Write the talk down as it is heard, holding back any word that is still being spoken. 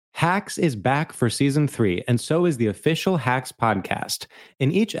Hacks is back for season 3, and so is the official Hacks podcast.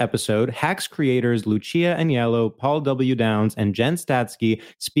 In each episode, Hacks creators Lucia Agnello, Paul W. Downs, and Jen Statsky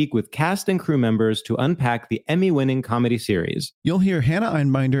speak with cast and crew members to unpack the Emmy-winning comedy series. You'll hear Hannah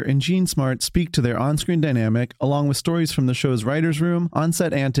Einbinder and Gene Smart speak to their on-screen dynamic, along with stories from the show's writer's room,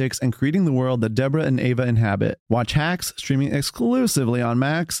 on-set antics, and creating the world that Deborah and Ava inhabit. Watch Hacks, streaming exclusively on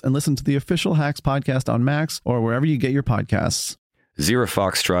Max, and listen to the official Hacks podcast on Max or wherever you get your podcasts. Zero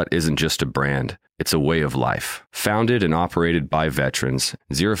Foxtrot isn't just a brand, it's a way of life. Founded and operated by veterans,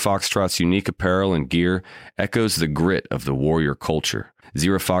 Zero Foxtrot's unique apparel and gear echoes the grit of the warrior culture.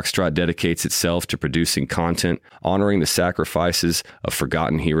 Zero Foxtrot dedicates itself to producing content, honoring the sacrifices of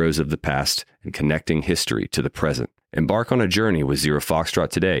forgotten heroes of the past, and connecting history to the present. Embark on a journey with Zero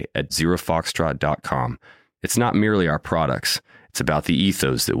Foxtrot today at zerofoxtrot.com. It's not merely our products, it's about the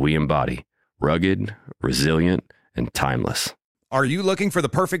ethos that we embody. Rugged, resilient, and timeless. Are you looking for the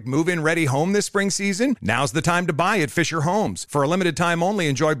perfect move-in ready home this spring season? Now's the time to buy at Fisher Homes. For a limited time only,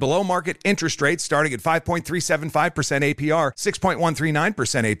 enjoy below-market interest rates starting at 5.375% APR,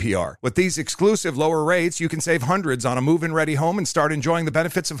 6.139% APR. With these exclusive lower rates, you can save hundreds on a move-in ready home and start enjoying the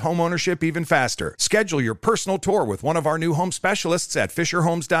benefits of homeownership even faster. Schedule your personal tour with one of our new home specialists at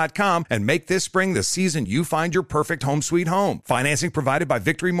FisherHomes.com and make this spring the season you find your perfect home sweet home. Financing provided by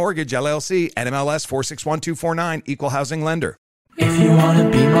Victory Mortgage, LLC, NMLS 461249, Equal Housing Lender. If you wanna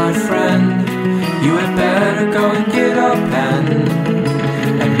be my friend, you had better go and get a pen.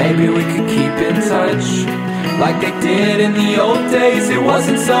 And maybe we could keep in touch like they did in the old days. It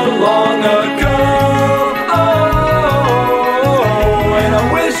wasn't so long ago. Oh, and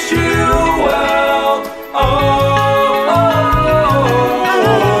I wish you well.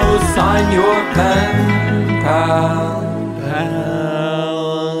 Oh, sign your pen, pals.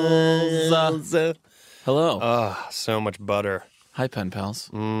 Hello. So much butter. Hi, pen pals.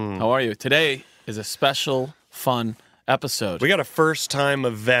 How are you? Today is a special, fun episode. We got a first-time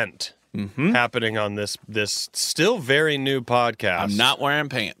event happening on this still very new podcast. I'm not wearing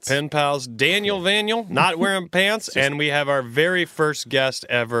pants. Pen pals Daniel Vaniel, not wearing pants, and we have our very first guest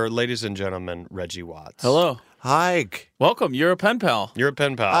ever, ladies and gentlemen, Reggie Watts. Hello. Hi. Welcome. You're a pen pal. You're a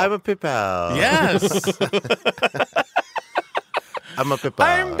pen pal. I'm a pen pal. Yes. I'm a pen pal.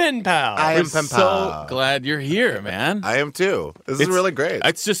 I'm pen pal. I am pen So pal. glad you're here, man. I am too. This is really great.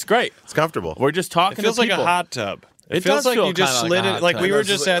 It's just great. It's comfortable. We're just talking It feels to like people. a hot tub. It feels does like feel you just kinda slid like a it. hot Like tub. we were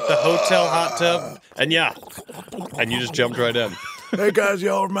just at the hotel hot tub, and and you just jumped right in. Hey guys,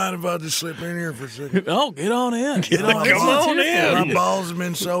 y'all mind if I just slip in here for a second? Oh, get on in. Come on in. My balls have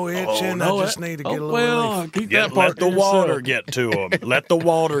been so itching, no, I just need to get a little well, relief. keep Yeah, that part let the to yourself. water get to them. Let the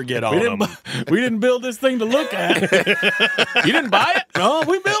water get on them. We didn't build this thing to look at. You didn't buy it? No,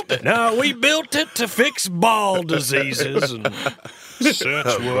 we built it. No, we built it to fix ball diseases and such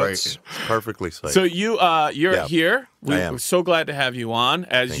Great. what's. It's perfectly safe. So you're Yeah. here. I am. We're so glad to have you on.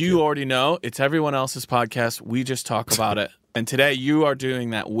 As Thank you you. already know, it's everyone else's podcast. We just talk about it. And today you are doing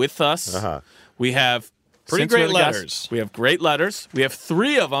that with us. We have Pretty since we're great the guests, letters. We have great letters. We have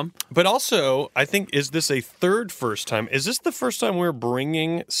 3 of them. But also, I think, is this a third first time? Is this the first time we're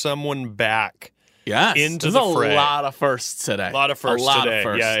bringing someone back? Yes. Into There's the fray. a lot of firsts today. A lot of firsts today. Of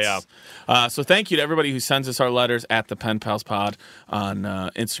firsts. Yeah. So thank you to everybody who sends us our letters at the Pen Pals Pod on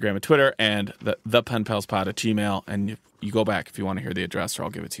Instagram and Twitter, and the Pen Pals Pod at Gmail. And you go back if you want to hear the address, or I'll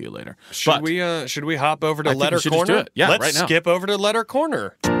give it to you later. Should we hop over to I think Letter we should just Corner? do it. Yeah, Let's right now. skip over to Letter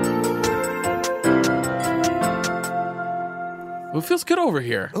Corner. Well, it feels good over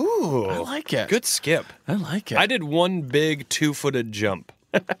here. Ooh. I like it. Good skip. I like it. I did one big 2-footed jump.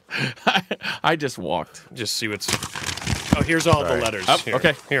 I just walked. Just see what's... Oh, here's all the letters. Oh, Here.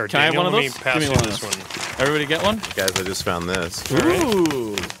 okay. Here, Can I have Daniel, one of let those? me pass Give me you one of this those. one. Everybody get one? Guys, I just found this.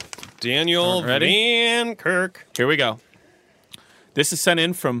 Ooh. Daniel Ready? Van Kirk. Here we go. This is sent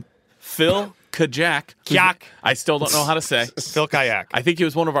in from Phil Kajak. Kajak. I still don't know how to say. Phil Kayak. I think it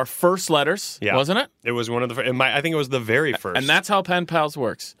was one of our first letters, wasn't it? It was one of the... I think it was the very first. And that's how Pen Pals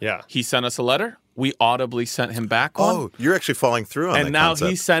works. Yeah. He sent us a letter. We audibly sent him back one. Oh, you're actually following through on that and now concept.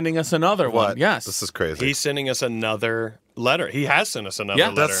 he's sending us another one. What? Yes. This is crazy. He's sending us another letter. He has sent us another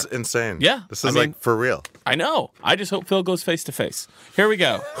letter. That's insane. Yeah. This is I mean- like for real. I know. I just hope Phil goes face to face. Here we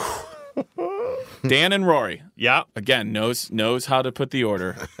go. Dan and Rory. Yeah. Again, knows how to put the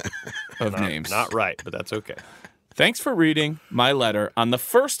order of names. Not right, but that's okay. Thanks for reading my letter on the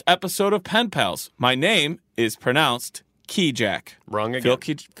first episode of Pen Pals. My name is pronounced Keyjack. Wrong again.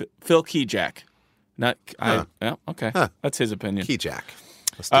 Phil Keyjack. Not okay. That's his opinion. Key jack.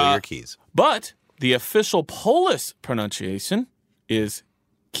 Let's steal your keys. But the official Polish pronunciation is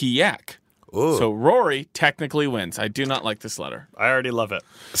Kijak. Ooh. So Rory technically wins. I do not like this letter. I already love it.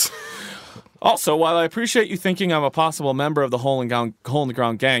 Also, while I appreciate you thinking I'm a possible member of the Hole in the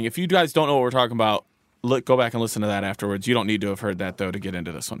Ground gang, if you guys don't know what we're talking about, go back and listen to that afterwards. You don't need to have heard that, though, to get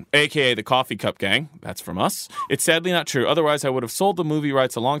into this one. AKA the Coffee Cup Gang. That's from us. It's sadly not true. Otherwise, I would have sold the movie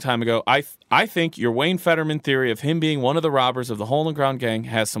rights a long time ago. I think your Wayne Fetterman theory of him being one of the robbers of the Hole in the Ground gang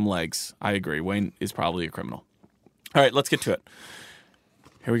has some legs. I agree. Wayne is probably a criminal. All right, let's get to it.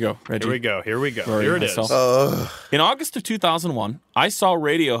 Here we go, Reggie. Here we go. Rory, Here it is. In August of 2001, I saw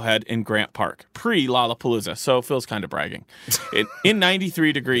Radiohead in Grant Park, pre-Lollapalooza, so Phil's kind of bragging, in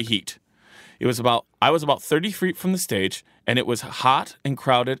 93-degree heat. I was about 30 feet from the stage, and it was hot and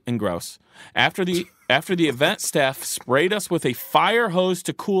crowded and gross. After the event, staff sprayed us with a fire hose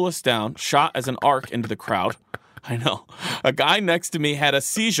to cool us down, shot as an arc into the crowd. I know. A guy next to me had a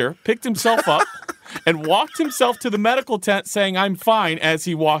seizure, picked himself up, and walked himself to the medical tent saying, "I'm fine," as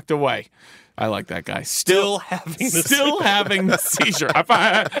he walked away. I like that guy. Still having the seizure. I'm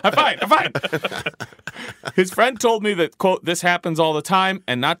fine. His friend told me that, quote, "This happens all the time,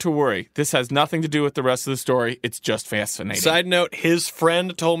 and not to worry. This has nothing to do with the rest of the story. It's just fascinating." Side note, his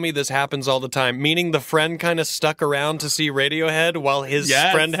friend told me this happens all the time, meaning the friend kind of stuck around to see Radiohead while his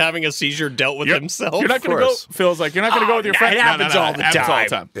friend having a seizure dealt with himself. You're not going to go, Phil's like, you're not going to go with your friend? It happens all the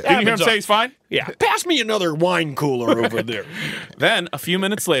time. Didn't you hear him say he's fine? Yeah, pass me another wine cooler over there. Then, a few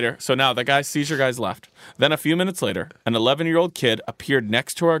minutes later, so now the seizure guy's left. Then, a few minutes later, an 11-year-old kid appeared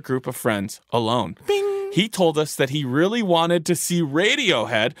next to our group of friends, alone. Bing. He told us that he really wanted to see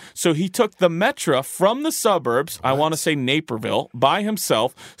Radiohead, so he took the Metro from the suburbs, I want to say Naperville, by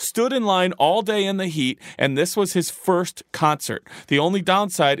himself, stood in line all day in the heat, and this was his first concert. The only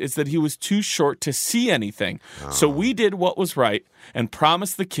downside is that he was too short to see anything. So we did what was right and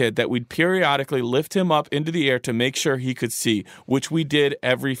promised the kid that we'd periodically lift him up into the air to make sure he could see, which we did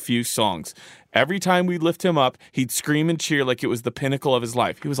every few songs. Every time we'd lift him up, he'd scream and cheer like it was the pinnacle of his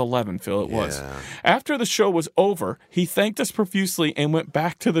life. He was 11, Phil, it was. After the show was over, he thanked us profusely and went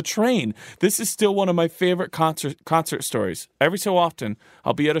back to the train. This is still one of my favorite concert stories. Every so often,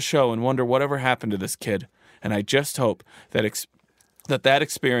 I'll be at a show and wonder whatever happened to this kid. And I just hope that that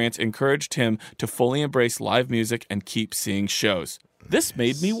experience encouraged him to fully embrace live music and keep seeing shows. This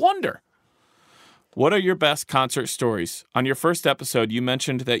made me wonder. What are your best concert stories? On your first episode, you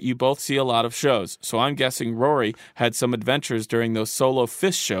mentioned that you both see a lot of shows, so I'm guessing Rory had some adventures during those solo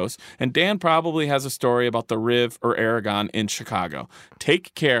Fist shows, and Dan probably has a story about the Riv or Aragon in Chicago.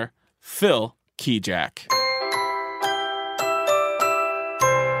 Take care, Phil Keyjack.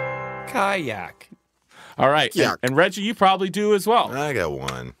 Kayak. All right, and Reggie, you probably do as well. I got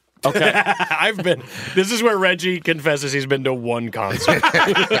one. Okay. This is where Reggie confesses he's been to one concert.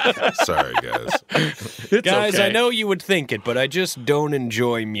 Sorry, guys. Guys, okay. I know you would think it, but I just don't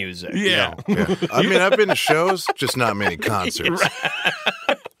enjoy music. Yeah. I mean, I've been to shows, just not many concerts.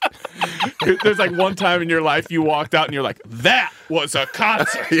 There's like one time in your life you walked out and you're like, that was a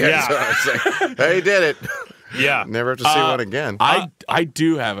concert. So it's like, hey, did it. Yeah. Never have to see one again. I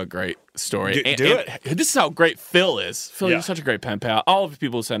do have a great story. Do it. This is how great Phil is. Phil, Yeah. you're such a great pen pal. All of the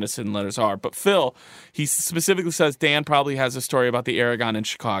people who send us in letters are. But Phil, he specifically says Dan probably has a story about the Aragon in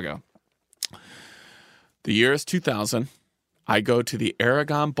Chicago. The year is 2000. I go to the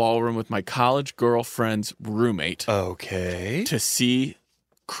Aragon Ballroom with my college girlfriend's roommate. Okay. To see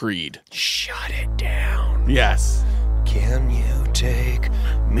Creed. Shut it down. Yes. Can you take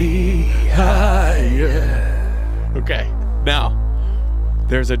me higher? Okay. Now,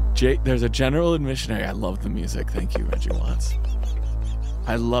 there's a general admission area. I love the music. Thank you, Reggie Watts.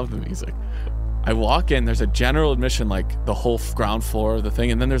 I love the music. I walk in, there's a general admission, like the whole ground floor of the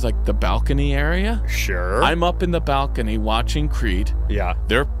thing, and then there's like the balcony area. Sure. I'm up in the balcony watching Creed. Yeah.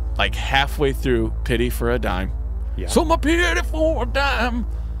 They're like halfway through Pity for a Dime. Yeah. So my pity for a dime.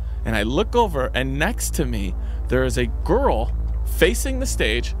 And I look over, and next to me, there is a girl facing the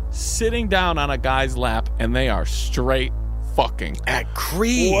stage, sitting down on a guy's lap, and they are straight fucking. At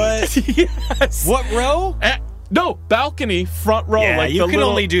Creed? What? Yes. What row? No, balcony, front row. Yeah, like you can little...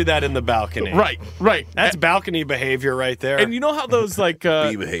 only do that in the balcony. Right. That's balcony behavior right there. And you know how those like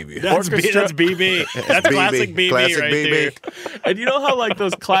B behavior. That's BB. That's classic BB Classic right BB. there. And you know how like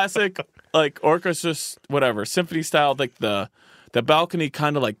those classic like orchestra, whatever, symphony style, like the balcony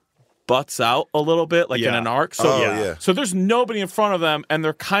kind of like butts out a little bit, like in an arc. So, so there's nobody in front of them, and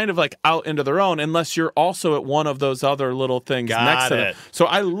they're kind of like out into their own, unless you're also at one of those other little things next to them. So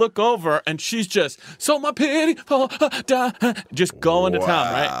I look over, and she's just, so my pity, just going to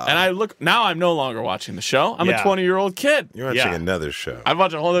town, right? And I look, now I'm no longer watching the show. I'm a 20-year-old kid. You're watching another show. I'm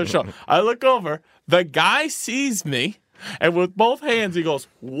watching a whole other show. I look over, the guy sees me, and with both hands, he goes,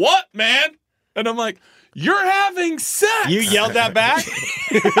 "What, man?" And I'm like, you're having sex. You yelled that back?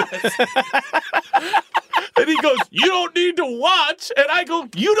 And he goes, you don't need to watch. And I go,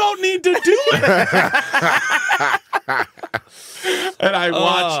 you don't need to do it. And I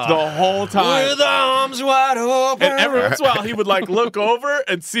watched the whole time. With arms wide open. And every once in a while, he would like look over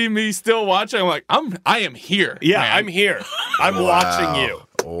and see me still watching. I'm like, I am here. Yeah, man. I'm here. I'm watching you.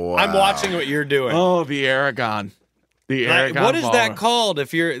 Wow. I'm watching what you're doing. Oh, the Aragon. The Aragon. What is that ballroom. called?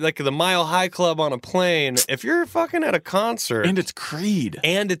 If you're like the Mile High Club on a plane, if you're fucking at a concert. And it's Creed.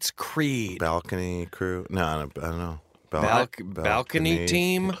 Balcony crew. No, I don't know. Balcony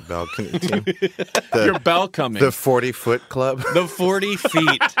team? Balcony team. Your bell coming. The 40-foot club. The 40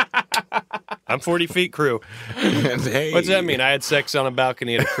 feet. I'm 40 feet crew. And hey. What's that mean? I had sex on a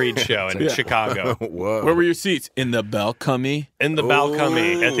balcony at a Creed show in Chicago. Whoa. Where were your seats? In the balcony? In the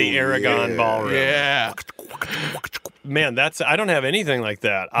balcony at the Aragon Ballroom. Yeah. Man, I don't have anything like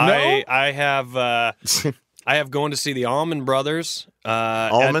that. No? I have going to see the Allman Brothers at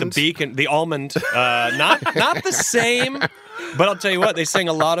the Almonds? Beacon. The Almond, not the same, but I'll tell you what, they sing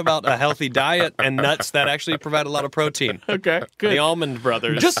a lot about a healthy diet and nuts that actually provide a lot of protein. Okay, good. The Almond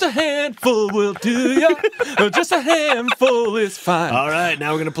Brothers. Just a handful will do ya. Just a handful is fine. All right,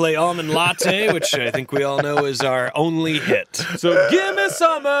 now we're going to play Almond Latte, which I think we all know is our only hit. So give me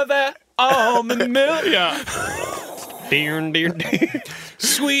some of that almond milk. Yeah. Dear.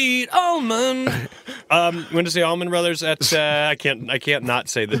 Sweet almond. Went to see Allman Brothers at I can't not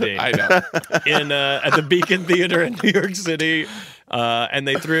say the date. I know. At the Beacon Theater in New York City. And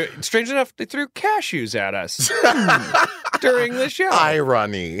they threw cashews at us during the show.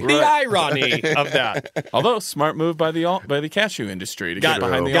 Irony. The irony of that. Although smart move by the cashew industry to get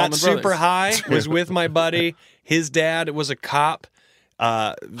behind the got Allman super Brothers. high. Was with my buddy. His dad was a cop.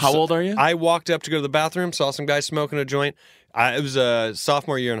 How old are you? I walked up to go to the bathroom, saw some guy smoking a joint. It was a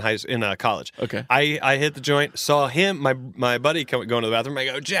sophomore year in college. Okay. I hit the joint, saw him, my buddy going to the bathroom. I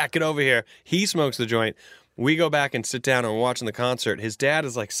go, Jack, get over here. He smokes the joint. We go back and sit down and we're watching the concert. His dad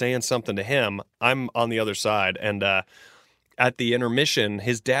is like saying something to him. I'm on the other side. And at the intermission,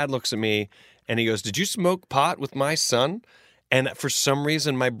 his dad looks at me and he goes, did you smoke pot with my son? And for some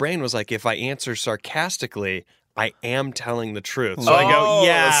reason, my brain was like, if I answer sarcastically, I am telling the truth. So I go,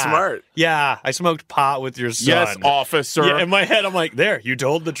 yeah. That's smart. Yeah, I smoked pot with your son. Yes, officer. Yeah, in my head, I'm like, there, you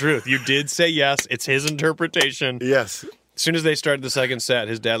told the truth. You did say yes. It's his interpretation. Yes. As soon as they started the second set,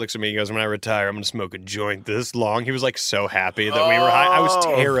 his dad looks at me. He goes, when I retire, I'm going to smoke a joint this long. He was like so happy that we were high. I was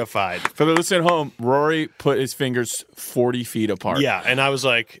terrified. For the listener at home, Rory put his fingers 40 feet apart. Yeah, and I was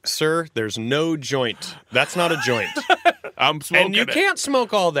like, sir, there's no joint. That's not a joint. I'm smoking And you can't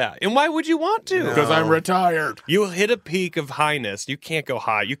smoke all that. And why would you want to? Because I'm retired. You hit a peak of highness. You can't go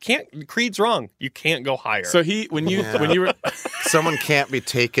high. You can't. Creed's wrong. You can't go higher. So when you were Someone can't be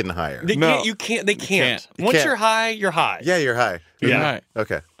taken higher. They No. can't. You can't. They can't. You Once can't. you're high, you're high. Yeah, you're high. Yeah. Right.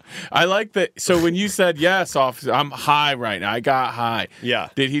 Okay. I like that. So when you said yes, officer, I'm high right now. I got high. Yeah.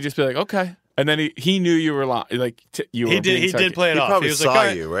 Did he just be like, okay? And then he knew you were you were. He did play it He off. probably He was saw like, all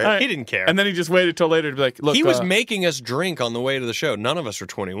right. you, right? All right. He didn't care. And then he just waited till later to be like, look. He was making us drink on the way to the show. None of us were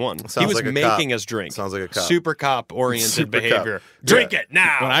 21. He Sounds was like a making cop. us drink. Sounds like a cop. Super cop oriented Super cop. behavior. Drink it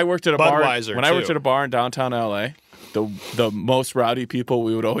now. When I worked at a Budweiser, bar, I worked at a bar in downtown LA, the most rowdy people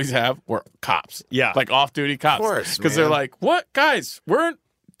we would always have were cops. Yeah. Like off-duty cops. Of course, because they're man. like, what guys?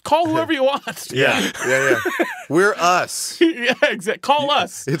 Call whoever you want. Yeah. Yeah. We're us. Yeah, exactly. Call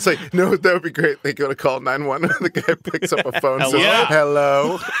us. It's like, no, that would be great. They go to call 911. The guy picks up a phone and says, Yeah.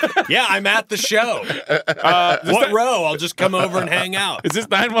 hello. Yeah, I'm at the show. What row? I'll just come over and hang out. Is this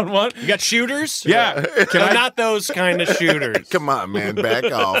 911? You got shooters? Yeah. Can I? Not those kind of shooters. Come on, man. Back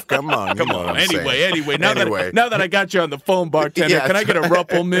off. Come on. You know what I'm Anyway, saying. now that I got you on the phone, bartender, Yeah. can I get a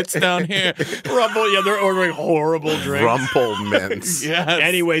Rumpel Mitz down here? Rumble. Yeah, they're ordering horrible drinks. Rumple mints. Yes.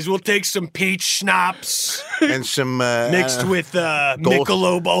 Anyways, we'll take some peach schnapps And some... mixed with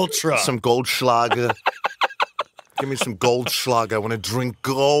Michelob Ultra. Some Goldschlager. Give me some Goldschlager. I want to drink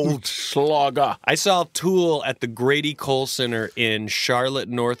gold. Schlager. I saw Tool at the Grady Cole Center in Charlotte,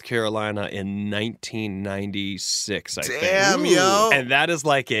 North Carolina in 1996, I think. Damn, yo. And that is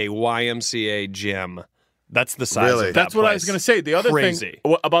like a YMCA gym. That's the size Really? of that That's what I was place. going to say. The other Crazy.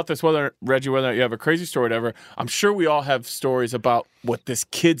 thing about this, Reggie, whether you have a crazy story or whatever, I'm sure we all have stories about what this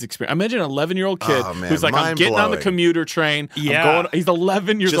kid's experience. Imagine an 11-year-old kid Oh, man, who's like, I'm getting on the mind-blowing. commuter train. Yeah. He's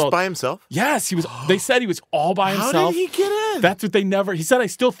 11 years Just old. by himself? Yes, he was. They said he was all by How himself. did he get in? That's what they never. He said, I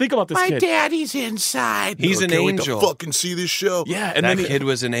still think about this kid. daddy's inside. He's an Can't wait to angel. fucking see this show. Yeah, and That then kid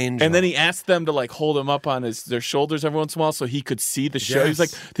was an angel. And then he asked them to like hold him up on their shoulders every once in a while so he could see the show. He was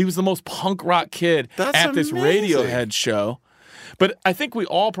like, Yes. he was the most punk rock kid That's at this amazing. Radiohead show. But I think we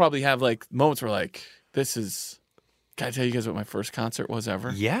all probably have like moments where like, this is. Can I tell you guys what my first concert was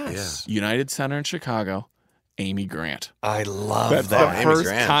ever? Yes. United Center in Chicago. Amy Grant. I love That's that. the first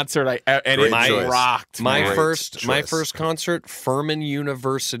concert and Great it choice. rocked. My man. first concert, Furman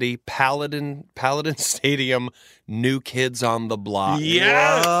University, Paladin Stadium, New Kids on the Block.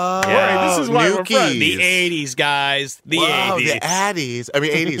 Yes. Wow. Yeah. This is why New we're friends. Keys. The 80s, guys. The Wow, 80s. the Addies. I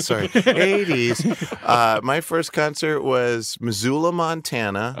mean, 80s, sorry. 80s. My first concert was Missoula,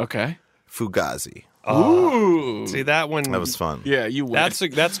 Montana, Okay. Fugazi. Ooh. See, that one. That was fun. Yeah, you win.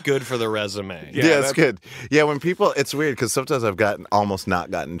 That's good for the resume. Yeah, it's good. Yeah, when people, it's weird because sometimes I've almost not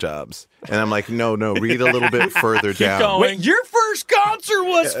gotten jobs. And I'm like, no, read a little bit further down. going. Wait, your first concert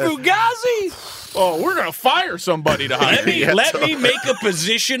was Fugazi? Oh, we're gonna fire somebody to hire me. Let me make a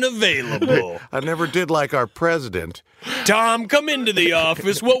position available. I never did like our president. Tom, come into the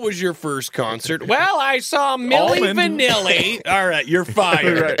office. What was your first concert? Well, I saw Milli Almond. Vanilli. All right, you're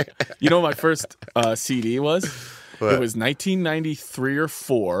fired. Right. You know what my first CD was? What? It was 1993 or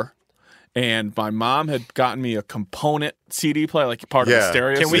 4. And my mom had gotten me a component CD player, like part of the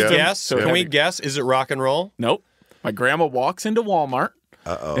stereo Can we system. guess? So it Can had we to- guess? Is it rock and roll? Nope. My grandma walks into Walmart.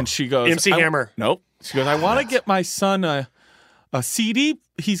 And she goes, MC Hammer. Nope. She goes, I want to get my son a CD.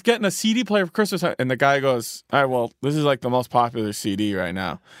 He's getting a CD player for Christmas. And the guy goes, all right, well, this is like the most popular CD right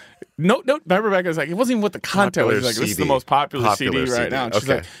now. No. Remember, Rebecca was like, it wasn't even what the content was. She's like, this is the most popular CD right now. And she's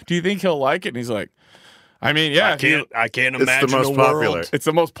like, do you think he'll like it? And he's like, I mean, yeah. I can't It's imagine the most a world. popular. It's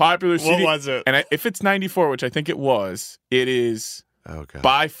the most popular CD. What was it? And if it's 94, which I think it was, it is Oh, God.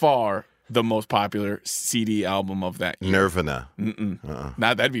 by far the most popular CD album of that year. Nirvana.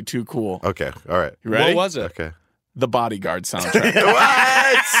 Nah, that'd be too cool. Okay, all right. You ready? What was it? Okay. The Bodyguard soundtrack.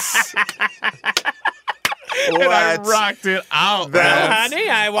 What? And I rocked it out. That's Honey,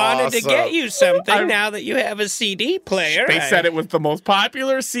 I wanted to awesome. get you something now that you have a CD player. They said it was the most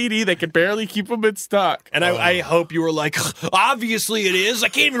popular CD. They could barely keep them in stock. And I hope you were like, obviously it is. I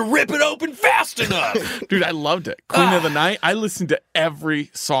can't even rip it open fast enough. Dude, I loved it. Queen of the Night. I listened to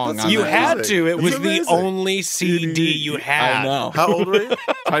every song on You that. had to. It was That's the amazing. only CD you had. I know. How old were you?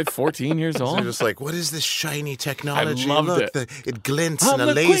 Probably 14 years They're old. just like, what is this shiny technology? loved Look, it. it glints I'm in a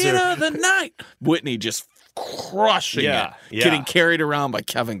the laser. Queen of the Night. Whitney just crushing Yeah, it. yeah. Getting carried around by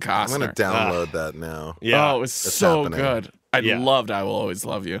Kevin Costner. I'm going to download that now. Yeah. Oh, it was so happening. good. I Yeah. loved I Will Always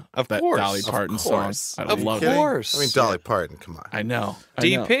Love You. Of that course. Dolly Of Parton course. song. I Are you loved kidding? it. course. I mean, Dolly Parton, come on. I know.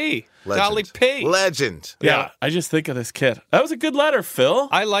 DP. Legend. Dolly P. Legend. Yeah, I just think of this kid. That was a good letter, Phil.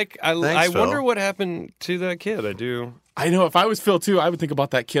 I Thanks, wonder Phil. what happened to that kid. I do. I know if I was Phil too, I would think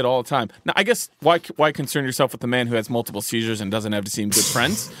about that kid all the time. Now, I guess why concern yourself with the man who has multiple seizures and doesn't have to seem good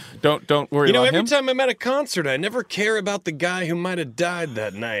friends? Don't worry You know, about every him. time I'm at a concert, I never care about the guy who might have died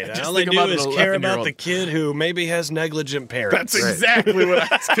that night. Just All I think do about is an care about 11-year-old. the kid who maybe has negligent parents. That's exactly what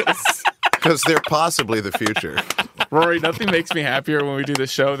I was going to say. Because they're possibly the future. Rory, nothing makes me happier when we do the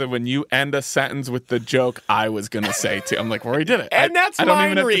show than when you end a sentence with the joke I was going to say too. I'm like, Rory did it. And that's I don't mind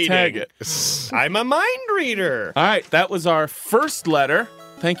even have reading. to tag it. I'm a mind reader. All right, that was our first letter.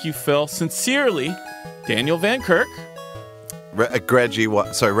 Thank you, Phil. Sincerely, Daniel Van Kirk Reggie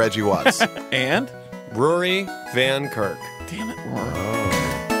Watts. and Rory Van Kirk. damn it, Rory.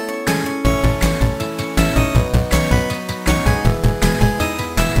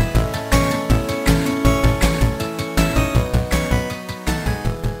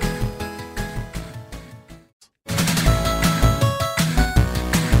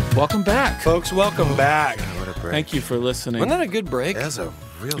 Welcome back. Folks, welcome back. What a break. Thank you for listening. Wasn't that a good break? That's a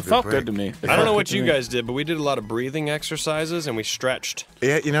real It good felt break. good to me. I don't know what you guys did, but we did a lot of breathing exercises and we stretched.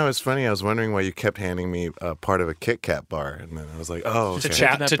 Yeah, you know, it's funny. I was wondering why you kept handing me part of a Kit Kat bar. And then I was like, oh, okay.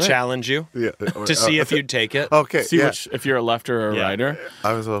 that To break. challenge you, Yeah. to see if you'd take it. Okay, See yeah. if you're a lefter or a Yeah. righter.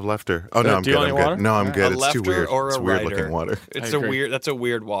 I was a lefter. Oh, no, I'm Do you good. want I'm any good. water? No, I'm All good. A It's too lefter weird. or It's a weird righter. looking water. It's I a agree. weird. That's a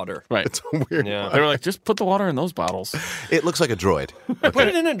weird water. Right. It's weird. Yeah. They were like, just put the water in those bottles. It looks like a droid. Put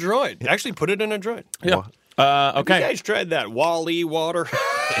it in a droid. Actually, put it in a droid. Yeah. You Okay. guys tried that Wall-E water?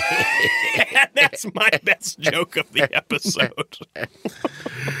 That's my best joke of the episode.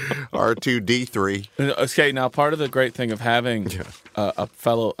 R2D3. Okay, now part of the great thing of having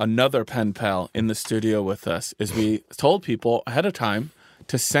another pen pal in the studio with us is we told people ahead of time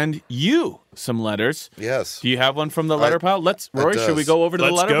to send you some letters. Yes. Do you have one from the letter pal? Rory, should we does. go over to the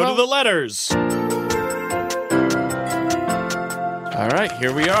Let's letter go pal? to the letters. All right,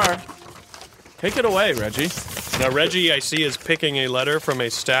 here we are. Take it away, Reggie. Now, Reggie, I see, is picking a letter from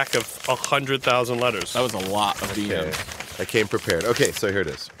a stack of 100,000 letters. That was a lot of Okay. DMs. I came prepared. Okay, so here it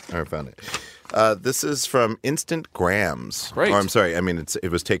is. I found it. This is from Instant Grams. Great. Or, I'm sorry. I mean,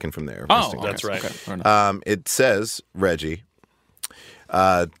 it was taken from there. Oh, Instant okay. That's right. Okay, fair enough. It says, Reggie,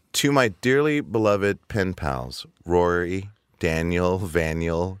 To my dearly beloved pen pals, Rory, Daniel,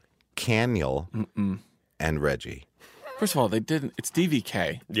 Vaniel, Caniel, and Reggie. First of all, they didn't. It's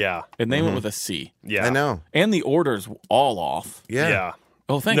DVK. Yeah. And they went with a C. Yeah. I know. And the order's all off. Yeah. Yeah.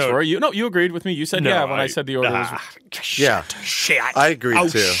 Oh, thanks, No. Rory. You agreed with me. You said when I said the order was. Yeah. I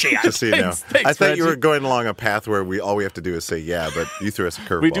agreed too. Just so you know. Thanks, I thought you were Reggie. going along a path where all we have to do is say yeah, but you threw us a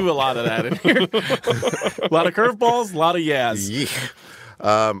curveball. We do a lot of that in here. A lot of curveballs, a lot of yes.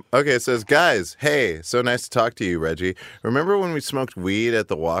 Okay, it says, guys, hey, so nice to talk to you, Reggie. Remember when we smoked weed at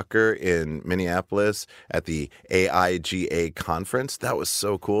the Walker in Minneapolis at the AIGA conference? That was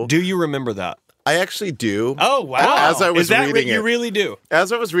so cool. Do you remember that? I actually do. Oh, wow. As I was Is that reading it. You really do?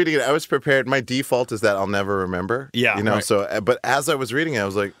 As I was reading it, I was prepared. My default is that I'll never remember. Yeah, You know, right. so, but as I was reading it, I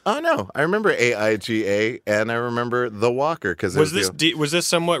was like, oh, no, I remember AIGA and I remember the Walker. Because Was this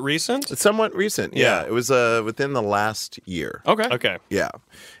somewhat recent? It's somewhat recent. Yeah. It was within the last year. Okay. Okay. Yeah,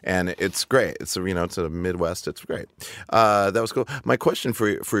 and it's great. It's it's a Midwest. It's great. That was cool. My question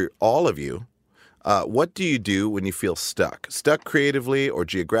for all of you: what do you do when you feel stuck? Stuck creatively, or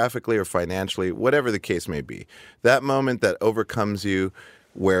geographically, or financially, whatever the case may be. That moment that overcomes you,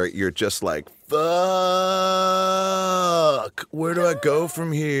 where you're just like, "Fuck, where do I go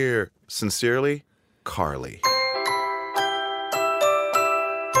from here?" Sincerely, Carly.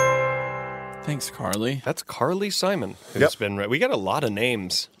 Thanks, Carly. That's Carly Simon who's Yep. been. We got a lot of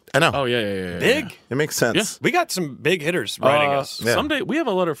names. I know. Oh, yeah. Big. It makes sense. We got some big hitters writing us. Yeah. Someday we have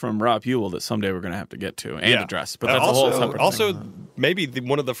a letter from Rob Hewell that someday we're going to have to get to and Yeah. address, but that's a whole separate thing. Also, maybe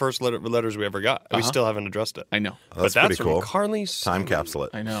one of the first letters we ever got. We still haven't addressed it. I know. That's but pretty that's cool. from Carly Time Simon. capsule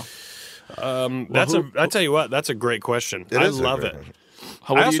it. I know. I tell you what, that's a great question. It I is a love great it. question.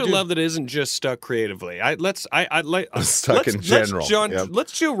 What I do also you do? love that it isn't just stuck creatively. Stuck in general. Yep.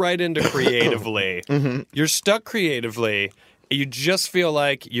 Let's chill right into creatively. You're stuck creatively. You just feel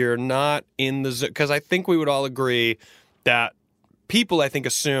like you're not in the zone. Because I think we would all agree that people, I think,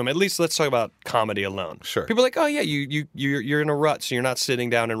 assume, at least let's talk about comedy alone. Sure. People are like, oh, yeah, you're in a rut, so you're not sitting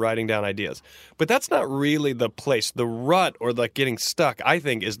down and writing down ideas. But that's not really the place. The rut or like getting stuck, I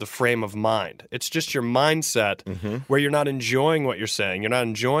think, is the frame of mind. It's just your mindset where you're not enjoying what you're saying. You're not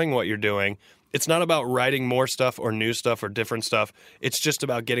enjoying what you're doing. It's not about writing more stuff or new stuff or different stuff. It's just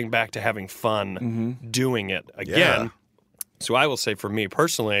about getting back to having fun doing it again. Yeah. So I will say for me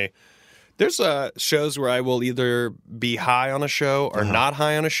personally, there's shows where I will either be high on a show or not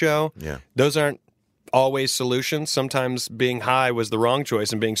high on a show. Yeah. Those aren't always solutions. Sometimes being high was the wrong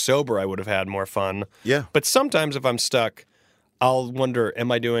choice and being sober I would have had more fun. Yeah. But sometimes if I'm stuck, I'll wonder,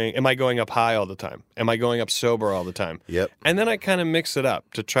 am I going up high all the time? Am I going up sober all the time? Yep. And then I kind of mix it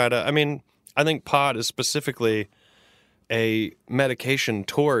up to try to, I think pod is specifically a medication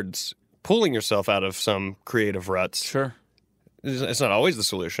towards pulling yourself out of some creative ruts. Sure. It's not always the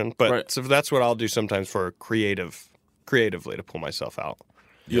solution, but Right. so that's what I'll do sometimes for creatively to pull myself out.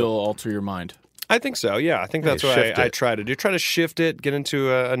 You'll alter your mind. I think so, yeah. I think that's you what shift I it. try to do. Try to shift it, get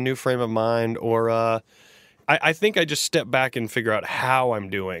into a new frame of mind, or I think I just step back and figure out how I'm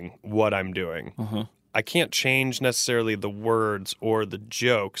doing what I'm doing. I can't change necessarily the words or the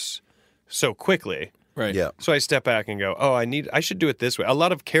jokes so quickly. Right. Yeah. So I step back and go, oh, I should do it this way. A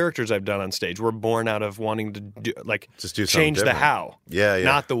lot of characters I've done on stage were born out of wanting to do, Just do something change the different. how. Yeah, yeah.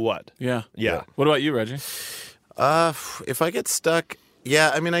 Not the what. Yeah. Yeah. What about you, Reggie? If I get stuck,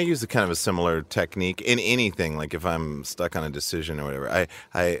 I use a kind of a similar technique in anything. Like if I'm stuck on a decision or whatever,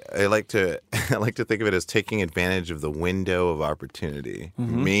 I like to I like to think of it as taking advantage of the window of opportunity.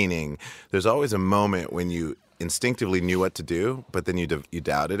 Meaning, there's always a moment when you instinctively knew what to do, but then you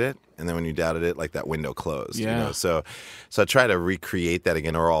doubted it, and then when you doubted it, like that window closed. Yeah. You know? So I try to recreate that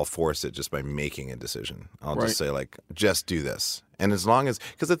again, or I'll force it just by making a decision. I'll Right. just say like, just do this, and as long as,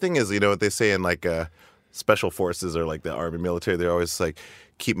 because the thing is, what they say in like special forces or like the army military, they're always like,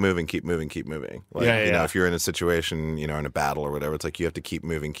 keep moving, keep moving, keep moving. Like, you know, if you're in a situation, in a battle or whatever, it's like you have to keep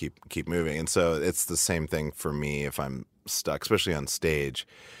moving, keep moving. And so it's the same thing for me if I'm stuck, especially on stage.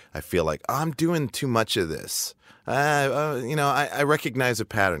 I feel like I'm doing too much of this. I recognize a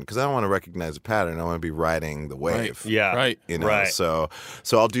pattern, because I don't want to recognize a pattern. I want to be riding the wave. Yeah. Right. Right. So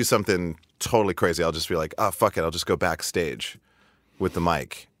I'll do something totally crazy. I'll just be like, oh, fuck it. I'll just go backstage with the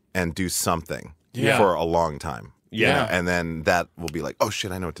mic and do something for a long time. Yeah. And then that will be like, oh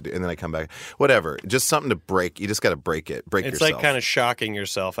shit, I know what to do. And then I come back. Whatever. Just something to break. You just got to break it. Break It's yourself. like kind of shocking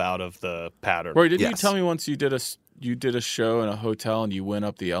yourself out of the pattern. Rory, didn't you Yes. tell me once you did you did a show in a hotel and you went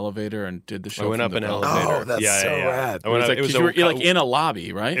up the elevator and did the show. I went up an elevator. Oh, that's so rad. I went up, you're like in a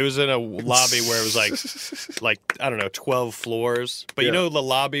lobby, right? It was in a lobby where it was like I don't know, 12 floors. But you know the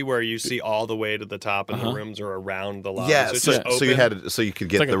lobby where you see all the way to the top and the rooms are around the lobby. Yeah, so, it's just so you open. had so you could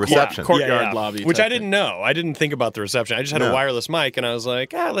get like the a reception. courtyard lobby, which type I didn't know. I didn't think about the reception. I just had a wireless mic, and I was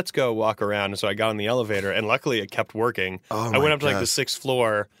like, let's go walk around. And so I got on the elevator, and luckily it kept working. I went up to like the 6th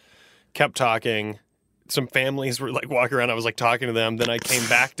floor, kept talking. Some families were like walking around. I was like talking to them. Then I came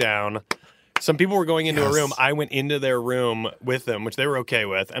back down. Some people were going into a room. I went into their room with them, which they were okay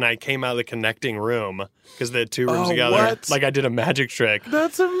with. And I came out of the connecting room because they had 2 rooms together. What? Like I did a magic trick.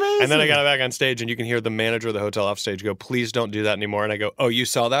 That's amazing. And then I got back on stage, and you can hear the manager of the hotel off stage go, "Please don't do that anymore." And I go, "Oh, you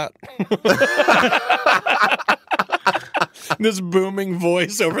saw that?" This booming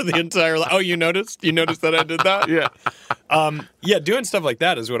voice over the entire. Oh, you noticed? You noticed that I did that? Yeah, doing stuff like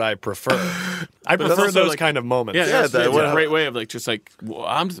that is what I prefer. I prefer those like, kind of moments. That's a great way of like just like,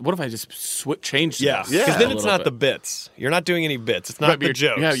 what if I just change? Yeah, because then it's not the bits. You're not doing any bits. It's not the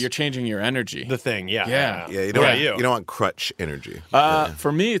jokes. Yeah, you're changing your energy. The thing. Yeah. You don't want crutch energy.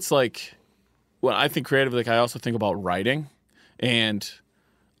 For me, it's like when I think creatively, like I also think about writing, and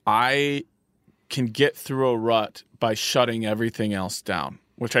I can get through a rut by shutting everything else down,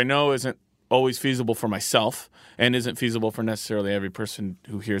 which I know isn't always feasible for myself and isn't feasible for necessarily every person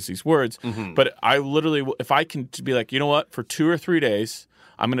who hears these words. Mm-hmm. But I literally, if I can be like, you know what, for 2 or 3 days,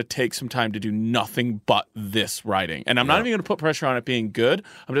 I'm going to take some time to do nothing but this writing. And I'm not even going to put pressure on it being good.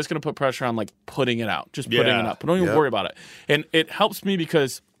 I'm just going to put pressure on like putting it out, just putting it out. But don't even worry about it. And it helps me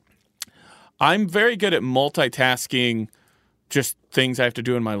because I'm very good at multitasking just things I have to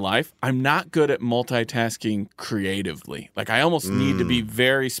do in my life. I'm not good at multitasking creatively. Like I almost need to be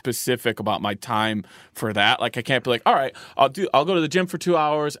very specific about my time for that. Like I can't be like, all right, I'll go to the gym for 2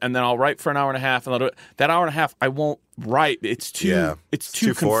 hours and then I'll write for an hour and a half and I'll do it. That hour and a half I won't write. It's too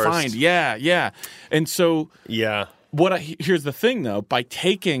confined. Forced. Yeah. And so here's the thing though, by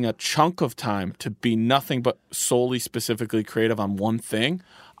taking a chunk of time to be nothing but solely specifically creative on one thing,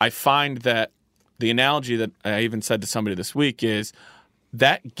 I find that the analogy that I even said to somebody this week is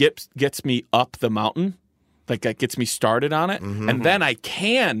that gets me up the mountain, like that gets me started on it, and then I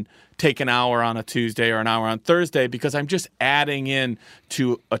can take an hour on a Tuesday or an hour on Thursday because I'm just adding in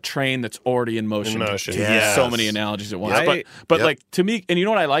to a train that's already in motion. So many analogies at once. But like to me, and you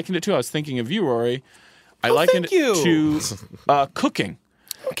know what I likened it to? I was thinking of you, Rory. I likened it to cooking.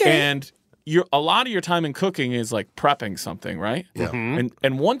 Okay. And a lot of your time in cooking is like prepping something, right? Yeah. Mm-hmm.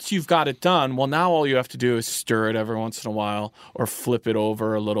 And once you've got it done, well, now all you have to do is stir it every once in a while or flip it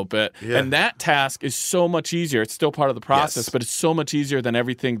over a little bit. Yeah. And that task is so much easier. It's still part of the process, but it's so much easier than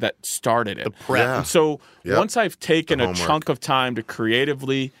everything that started it. The prep. And so once I've taken a chunk of time to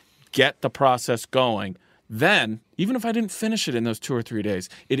creatively get the process going, then, even if I didn't finish it in those 2 or 3 days,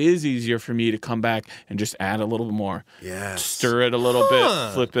 it is easier for me to come back and just add a little more. Yes. Stir it a little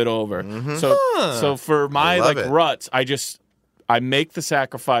bit, flip it over. Mm-hmm. So for my ruts, I make the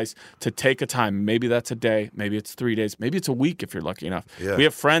sacrifice to take a time. Maybe that's a day, maybe it's 3 days, maybe it's a week if you're lucky enough. Yeah. We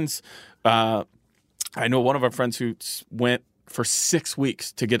have friends, I know one of our friends who went for 6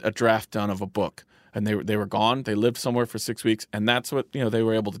 weeks to get a draft done of a book. And they were gone. They lived somewhere for 6 weeks, and that's what they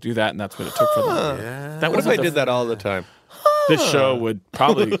were able to do that, and that's what it took for them. Yeah. What if I did that all the time? This show would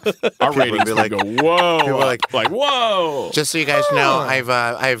probably our ratings would go whoa, like whoa. Just so you guys know,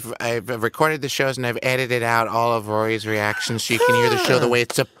 I've recorded the shows and I've edited out all of Rory's reactions so you can hear the show the way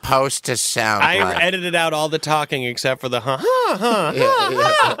it's supposed to sound. I edited out all the talking except for the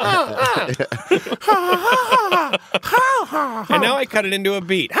and now I cut it into a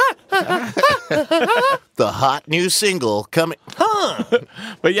beat. The hot new single coming.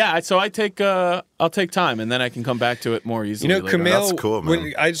 But yeah, so I'll take time and then I can come back to it more easily. Kumail, that's cool,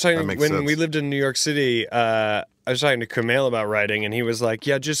 man. When we lived in New York City, I was talking to Kumail about writing, and he was like,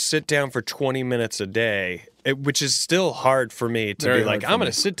 "Yeah, just sit down for 20 minutes a day," which is still hard for me to be like, "I'm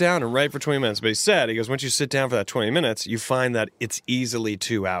going to sit down and write for 20 minutes." But he goes, once you sit down for that 20 minutes, you find that it's easily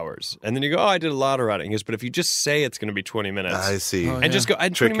 2 hours, and then you go, "Oh, I did a lot of writing." He goes, "But if you just say it's going to be 20 minutes, I see, and just go,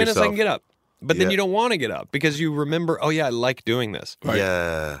 in 20 minutes, I can get up." But then you don't want to get up because you remember, oh yeah, I like doing this. Right.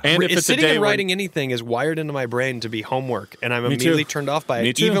 Yeah. And if it's sitting a day and writing anything is wired into my brain to be homework, and I'm immediately turned off by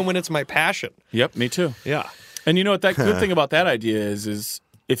it, even when it's my passion. Yep, me too. Yeah. And you know what? That good thing about that idea is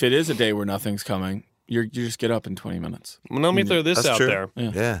if it is a day where nothing's coming, you just get up in 20 minutes. Well, let me throw this out true. there.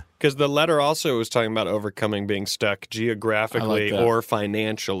 Yeah. Because the letter also was talking about overcoming being stuck geographically or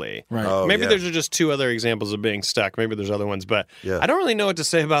financially. Right. Oh, Maybe there's just 2 other examples of being stuck. Maybe there's other ones. But I don't really know what to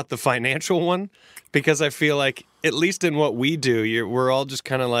say about the financial one because I feel like, at least in what we do, we're all just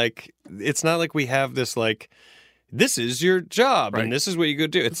kind of like, it's not like we have this like this is your job and this is what you go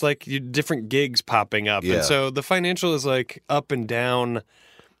do. It's like different gigs popping up. Yeah. And so the financial is like up and down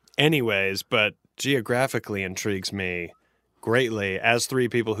anyways, but geographically intrigues me greatly as three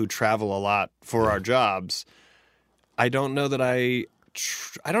people who travel a lot for our jobs. I don't know that I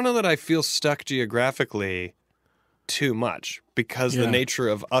feel stuck geographically too much because the nature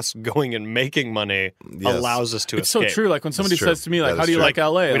of us going and making money allows us to It's escape. so true. Like when somebody says to me, like, That how is do you true. like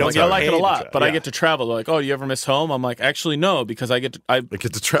LA? I'm like, I like it a lot, but I Yeah. get to travel. They're like, oh, do you ever miss home? I'm like, actually, no, because I get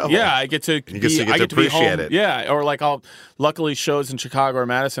to travel. Yeah, I get to You get to I get to be appreciate home. it. Yeah, or like luckily shows in Chicago or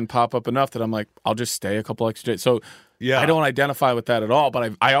Madison pop up enough that I'm like, I'll just stay a couple extra days. So I don't identify with that at all,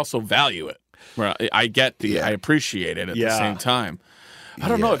 but I also value it. Where I get I appreciate it at the same time. I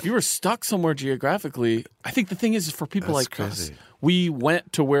don't know if you were stuck somewhere geographically. I think the thing is for people That's like crazy. us, we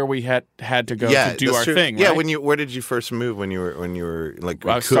went to where we had to go to do that's our true. thing. Yeah, right? where did you first move when you were like?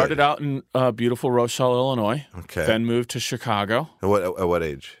 I started out in beautiful Rochelle, Illinois. Okay. Then moved to Chicago. At what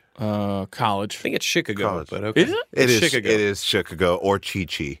age? College. I think it's Chicago, College. but okay. Is it? It Chicago. It is Chicago or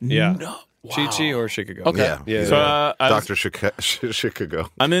Chi-Chi. Yeah. No. Chi-Chi or Chicago. Okay. Yeah. So I was- Dr.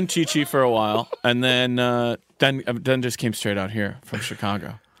 Chicago. I'm in Chi-Chi for a while, and then just came straight out here from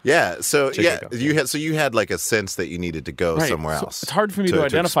Chicago. Yeah. So Chicago. you had like a sense that you needed to go Right. somewhere So else. it's hard for me to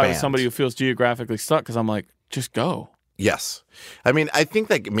identify with expand. somebody who feels geographically stuck because I'm like, just go. Yes. I mean, I think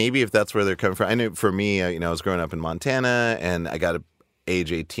like maybe if that's where they're coming from. I know for me, I was growing up in Montana and I got to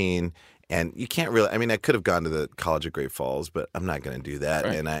age 18 and you can't really, I mean, I could have gone to the College of Great Falls, but I'm not going to do that.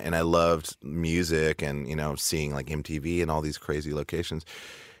 Right. And I loved music and, seeing like MTV and all these crazy locations.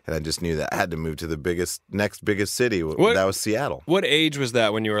 And I just knew that I had to move to the next biggest city. That was Seattle. What age was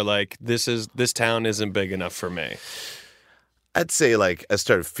that when you were like, this town isn't big enough for me? I'd say like I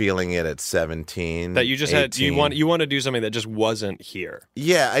started feeling it at 17. That you just 18. you want to do something that just wasn't here.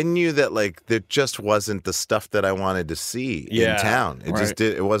 Yeah, I knew that like there just wasn't the stuff that I wanted to see in town.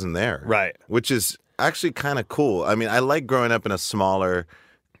 It wasn't there. Right. Which is actually kind of cool. I mean, I like growing up in a smaller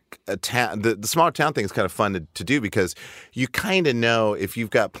town. The smaller town thing is kind of fun to do because you kind of know if you've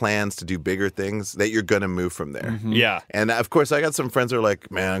got plans to do bigger things that you're going to move from there. Mm-hmm. Yeah. And of course, I got some friends who are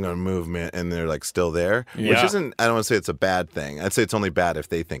like, man, I'm going to move, man. And they're like still there, which Yeah. isn't, I don't want to say it's a bad thing. I'd say it's only bad if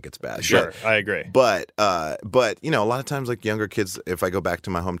they think it's bad. Sure, I agree. But a lot of times, like younger kids, if I go back to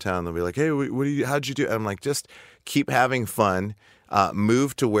my hometown, they'll be like, "Hey, how'd you do?" And I'm like, just keep having fun,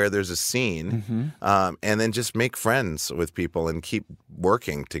 move to where there's a scene, and then just make friends with people and keep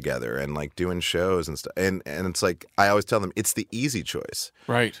working together and like doing shows and stuff. And it's like I always tell them, it's the easy choice.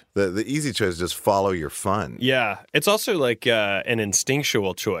 Right. The easy choice is just follow your fun. Yeah, it's also like an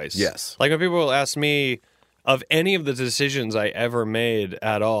instinctual choice. Yes. Like when people will ask me of any of the decisions I ever made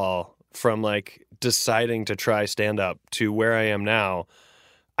at all, from like deciding to try stand up to where I am now,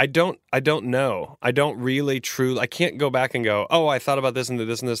 I don't know. I don't really truly. I can't go back and go, oh, I thought about this and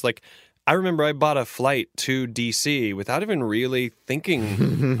this and this. Like, I remember I bought a flight to DC without even really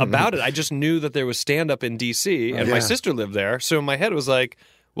thinking about it. I just knew that there was stand up in DC, and my sister lived there. So in my head it was like,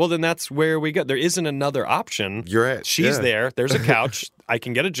 well, then that's where we go. There isn't another option. You're right. She's Yeah. there. There's a couch. I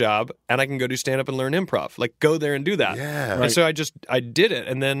can get a job, and I can go do stand up and learn improv. Like, go there and do that. Yeah. And so I did it,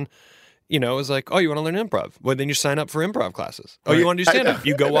 and then. It was like, oh, you want to learn improv? Well, then you sign up for improv classes. Oh, you want to do stand-up?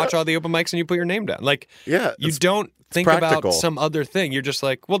 You go watch all the open mics and you put your name down. Like, Yeah, you it's- don't think practical. about some other thing. You're just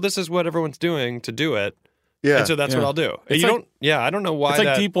like, well, this is what everyone's doing to do it. Yeah. And so that's what Yeah. I'll do. It's You like- don't, I don't know why It's like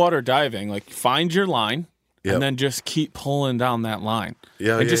that. deep water diving. Like find your line Yep. and then just keep pulling down that line.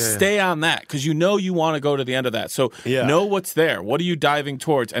 Yeah, and yeah, just yeah. stay on that because you want to go to the end of that. So Yeah. know what's there. What are you diving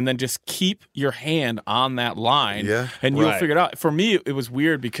towards? And then just keep your hand on that line. Yeah. And you'll Right. figure it out. For me, it was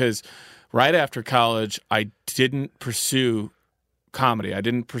weird because right after college, I didn't pursue comedy. I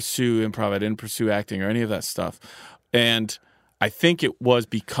didn't pursue improv. I didn't pursue acting or any of that stuff. And I think it was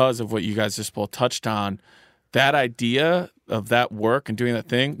because of what you guys just both touched on. That idea of that work and doing that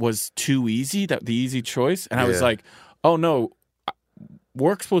thing was too easy, the easy choice. And I was Yeah. like, oh no,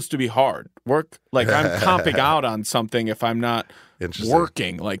 work's supposed to be hard. Work, like I'm comping out on something if I'm not Interesting.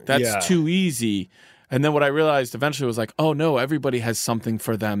 working. Like that's Yeah. too easy. And then what I realized eventually was like, oh no, everybody has something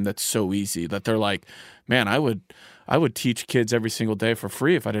for them that's so easy that they're like, man, I would teach kids every single day for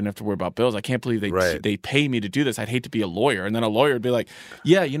free if I didn't have to worry about bills. I can't believe Right. they pay me to do this. I'd hate to be a lawyer. And then a lawyer would be like,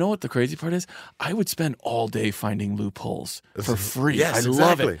 yeah, you know what the crazy part is? I would spend all day finding loopholes for free. Yes, I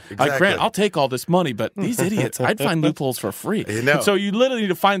love exactly, it. Like, Grant, exactly. I'll take all this money, but these idiots, I'd find loopholes for free. You know. And so you literally need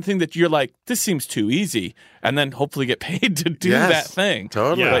to find the thing that you're like, this seems too easy, and then hopefully get paid to do Yes, that thing.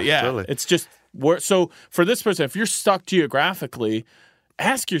 totally, But yeah, totally. it's just so for this person, if you're stuck geographically,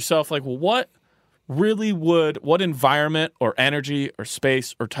 ask yourself like, well, what environment or energy or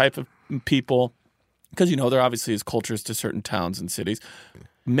space or type of people because there obviously is cultures to certain towns and cities,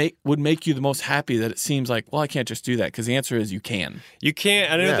 would make you the most happy that it seems like, well, I can't just do that? Because the answer is you can. You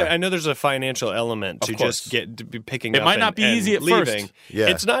can't. I know there's a financial element to just to be picking up. It might not be easy at leaving. first. Yeah.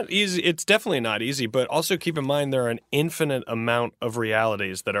 It's not easy. It's definitely not easy. But also keep in mind there are an infinite amount of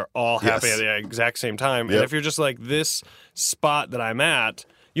realities that are all happening at the exact same time. Yep. And if you're just like this spot that I'm at,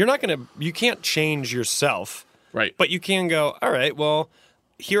 you can't change yourself. Right. But you can go, all right, well,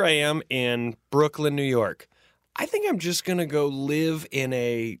 here I am in Brooklyn, New York. I think I'm just going to go live in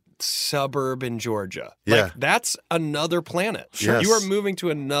a suburb in Georgia. Yeah. Like, that's another planet. Yes. You are moving to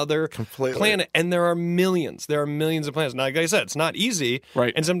another Completely. planet, and there are millions. There are millions of planets. Now, like I said, it's not easy,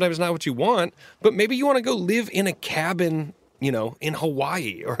 right? And sometimes it's not what you want, but maybe you want to go live in a cabin, in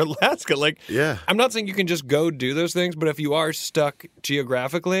Hawaii or Alaska. I'm not saying you can just go do those things, but if you are stuck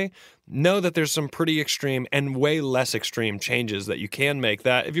geographically, know that there's some pretty extreme and way less extreme changes that you can make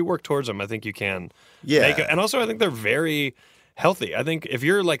that if you work towards them, I think you can make it. And also, I think they're very healthy. I think if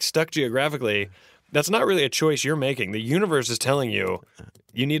you're stuck geographically, that's not really a choice you're making. The universe is telling you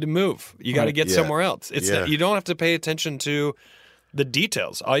need to move. You got to get somewhere else. You don't have to pay attention to the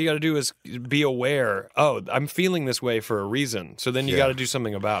details. All you got to do is be aware, I'm feeling this way for a reason. So then you got to do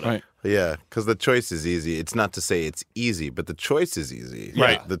something about it. Right. Yeah, because the choice is easy. It's not to say it's easy, but the choice is easy.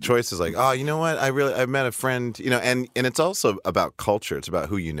 Right. The choice is like, oh, you know what? I've met a friend, and it's also about culture. It's about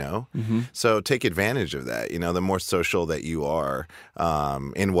who you know. Mm-hmm. So take advantage of that. The more social that you are,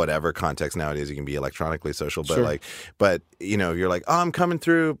 in whatever context nowadays, you can be electronically social, but Sure. You're like, oh, I'm coming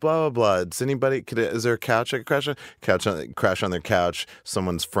through, blah, blah, blah. Is there a couch I could crash on? Crash on their couch.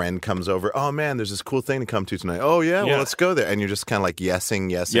 Someone's friend comes over. Oh man, there's this cool thing to come to tonight. Oh yeah, well let's go there. And you're just kind of like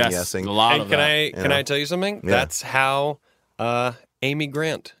yesing. A lot of that. Can I tell you something? Yeah. That's how Amy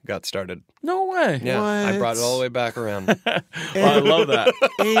Grant got started. No way. Yeah, I What? brought it all the way back around. Well, I love that.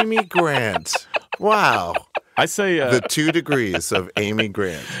 Amy Grant. Wow. I say The 2 degrees of Amy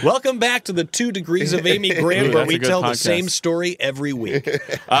Grant. Welcome back to the 2 Degrees of Amy Grant, where That's we a good tell the podcast. same story every week.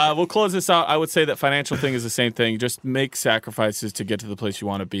 We'll close this out. I would say that financial thing is the same thing. Just make sacrifices to get to the place you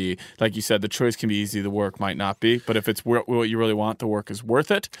want to be. Like you said, the choice can be easy. The work might not be. But if it's what you really want, the work is worth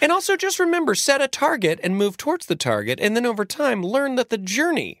it. And also just remember, set a target and move towards the target. And then over time, learn that the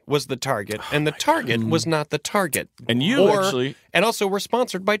journey was the target and the target was not the target. And you actually... And also, we're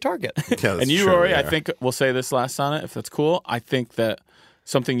sponsored by Target. Yeah, And you, Rory, I think we'll say this last on it, if that's cool. I think that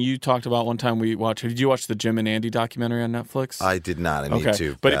something you talked about one time we watched. Did you watch the Jim and Andy documentary on Netflix? I did not. I need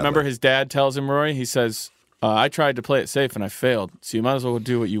to. But badly. remember his dad tells him, Rory, he says, I tried to play it safe and I failed. So you might as well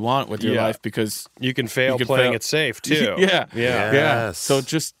do what you want with your life because you can fail playing it safe, too. Yeah. Yes. So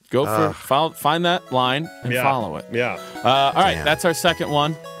just go find that line and follow it. Yeah. All right. That's our second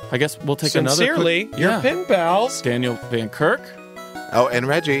one. I guess we'll take Sincerely, another. your pen pals, Daniel Van Kirk. Oh, and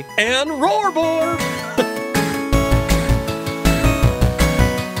Reggie. And Roarboard.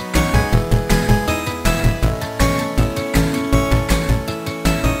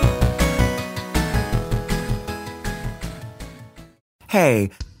 Hey,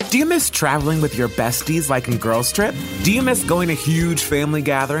 do you miss traveling with your besties like in Girls Trip? Do you miss going to huge family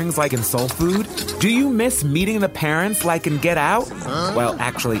gatherings like in Soul Food? Do you miss meeting the parents like in Get Out? Well,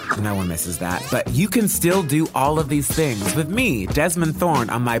 actually, no one misses that. But you can still do all of these things with me, Desmond Thorne,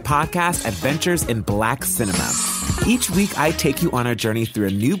 on my podcast, Adventures in Black Cinema. Each week, I take you on a journey through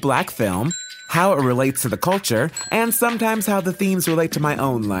a new Black film, how it relates to the culture, and sometimes how the themes relate to my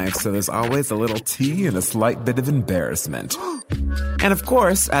own life, so there's always a little tea and a slight bit of embarrassment. And of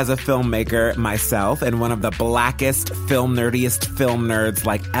course, as a filmmaker myself and one of the blackest, nerdiest film nerds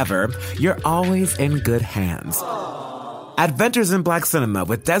like ever, you're always in good hands. Adventures in Black Cinema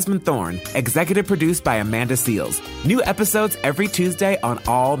with Desmond Thorne, executive produced by Amanda Seals. New episodes every Tuesday on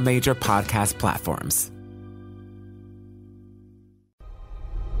all major podcast platforms.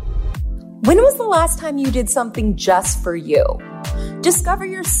 When was the last time you did something just for you? Discover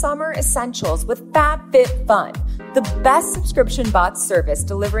your summer essentials with FabFitFun, the best subscription box service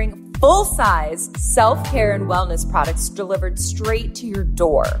delivering full-size self-care and wellness products delivered straight to your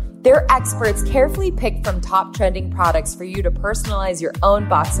door. Their experts carefully pick from top trending products for you to personalize your own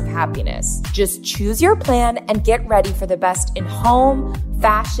box of happiness. Just choose your plan and get ready for the best in home,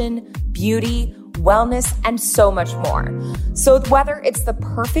 fashion, beauty, wellness, and so much more. So whether it's the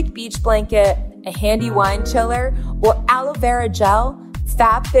perfect beach blanket, a handy wine chiller, or aloe vera gel,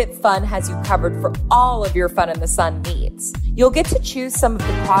 FabFitFun has you covered for all of your fun in the sun needs. You'll get to choose some of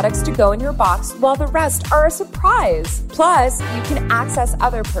the products to go in your box while the rest are a surprise. Plus, you can access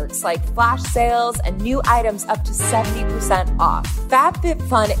other perks like flash sales and new items up to 70% off.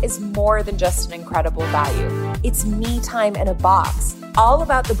 FabFitFun is more than just an incredible value. It's me time in a box. All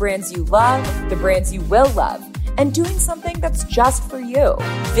about the brands you love, the brands you will love, and doing something that's just for you.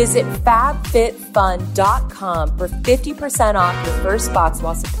 Visit FabFitFun.com for 50% off your first box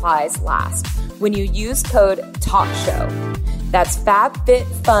while supplies last when you use code TALKSHOW. That's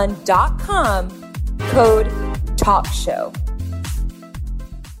FabFitFun.com, code TALKSHOW.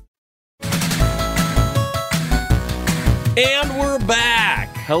 And we're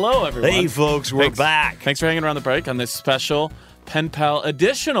back. Hello, everyone. Hey, folks, we're back. Thanks for hanging around the break on this special Pen Pal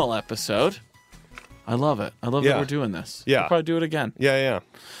additional episode. I love it. I love that we're doing this. Yeah. We'll probably do it again. Yeah.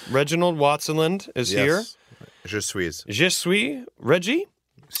 Reginald Watsonland is here. Je suis. Je suis. Reggie?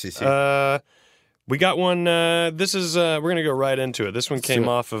 Si, si. We got one. This is, we're going to go right into it. This one came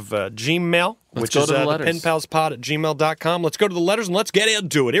off of Gmail, which is penpalspod@gmail.com. Let's go to the letters and let's get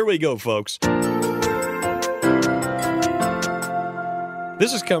into it. Here we go, folks.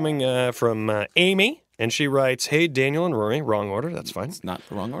 This is coming from Amy, and she writes, "Hey, Daniel and Rory." Wrong order. That's fine. It's not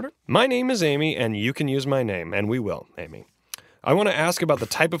the wrong order. "My name is Amy, and you can use my name, and we will, Amy. I want to ask about the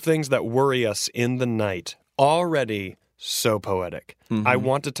type of things that worry us in the night. Already so poetic. I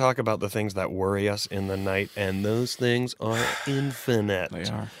want to talk about the things that worry us in the night, and those things are infinite. They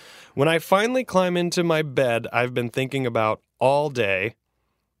are. When I finally climb into my bed, I've been thinking about all day.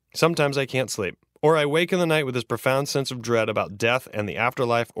 Sometimes I can't sleep. Or I wake in the night with this profound sense of dread about death and the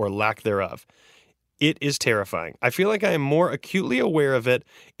afterlife or lack thereof. It is terrifying. I feel like I am more acutely aware of it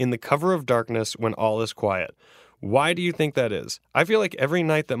in the cover of darkness when all is quiet. Why do you think that is? I feel like every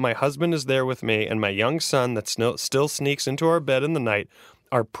night that my husband is there with me and my young son that still sneaks into our bed in the night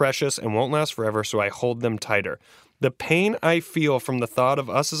are precious and won't last forever, so I hold them tighter. The pain I feel from the thought of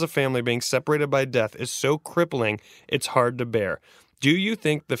us as a family being separated by death is so crippling, it's hard to bear. Do you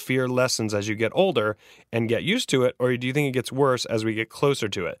think the fear lessens as you get older and get used to it, or do you think it gets worse as we get closer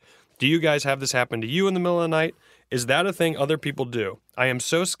to it? Do you guys have this happen to you in the middle of the night? Is that a thing other people do? I am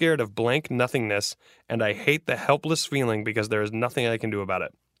so scared of blank nothingness, and I hate the helpless feeling because there is nothing I can do about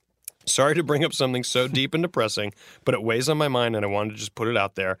it. Sorry to bring up something so deep and depressing, but it weighs on my mind and I wanted to just put it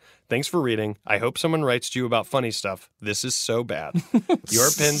out there. Thanks for reading. I hope someone writes to you about funny stuff. This is so bad. Your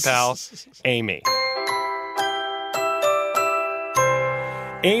pen pal, Amy."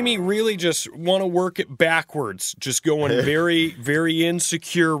 Amy really just want to work it backwards, just going very, very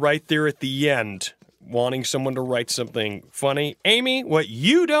insecure right there at the end, wanting someone to write something funny. Amy, what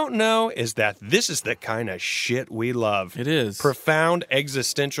you don't know is that this is the kind of shit we love. It is. Profound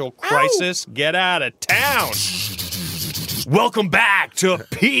existential crisis. Ow! Get out of town. Welcome back to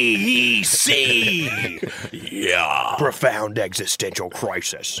PEC. Yeah. Profound existential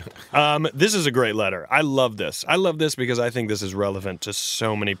crisis. This is a great letter. I love this. I love this because I think this is relevant to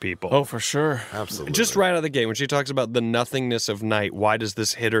so many people. Oh, for sure. Absolutely. Just right out of the gate, when she talks about the nothingness of night, why does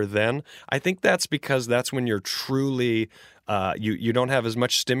this hit her then? I think that's because that's when you're truly, you don't have as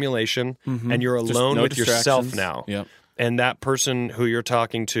much stimulation and you're alone with yourself now. Yep. And that person who you're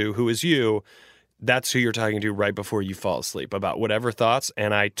talking to, who is you, that's who you're talking to right before you fall asleep about whatever thoughts.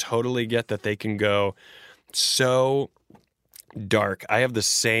 And I totally get that they can go so dark. I have the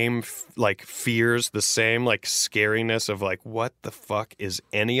same fears, the same scariness of what the fuck is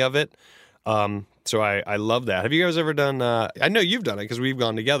any of it? So I love that. Have you guys ever done, I know you've done it because we've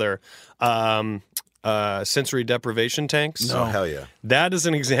gone together, sensory deprivation tanks? No. Oh, hell yeah. That is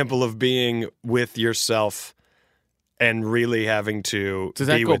an example of being with yourself and really having to Does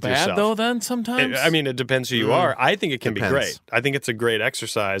that be go with bad, yourself. though, then, sometimes? It depends who you are. I think it can Depends. be great. I think it's a great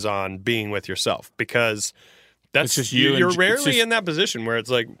exercise on being with yourself because that's It's just you you're and- rarely it's just- in that position where it's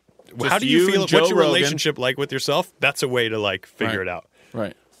like, Just how do you you feel? and Joe What's your Rogan. relationship like with yourself? That's a way to figure it out.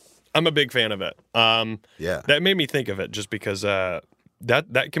 Right. I'm a big fan of it. Yeah. That made me think of it just because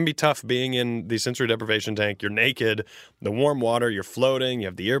that can be tough being in the sensory deprivation tank. You're naked, the warm water, you're floating, you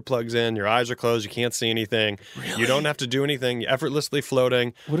have the earplugs in, your eyes are closed, you can't see anything. Really? You don't have to do anything, you're effortlessly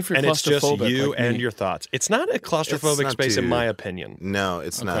floating. What if you're and it's just claustrophobic you like and me? your thoughts. It's not a claustrophobic not space in too- my opinion. No,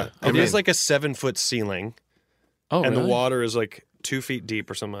 it's not. It is like a 7-foot ceiling, Oh, and really? the water is 2 feet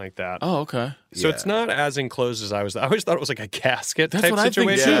deep or something like that. Oh, okay. So Yeah. it's not as enclosed as I always thought it was like a casket That's type what I think,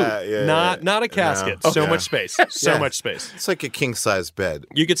 situation. too. Not a casket. No. So Okay. much space. So Yeah. much space. It's like a king size bed.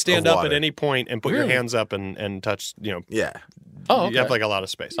 You could stand of up at water. any point and put your Really? hands up and touch, Yeah. Oh, okay. you have a lot of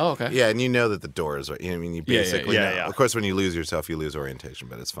space. Oh, okay. Yeah, and you know that the door is right. You know what I mean? You Yeah, yeah, basically yeah, know. yeah. Of course, when you lose yourself, you lose orientation,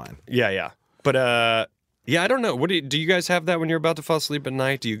 but it's fine. Yeah. But, I don't know. Do you guys have that when you're about to fall asleep at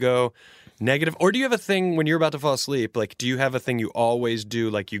night? Do you go negative? Or do you have a thing when you're about to fall asleep? Do you have a thing you always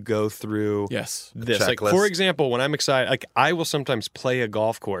do? You go through Yes. this? checklist? For example, when I'm excited, I will sometimes play a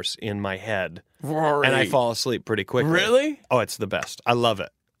golf course in my head. Rory. And I fall asleep pretty quickly. Really? Oh, it's the best. I love it.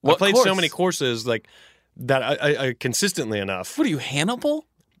 What I played so course? many courses. that I consistently enough. What are you, Hannibal?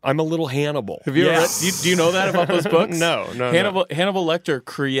 I'm a little Hannibal. Have you ever read, do you know that about those books? No. Hannibal Lecter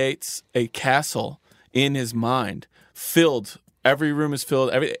creates a castle in his mind, filled. Every room is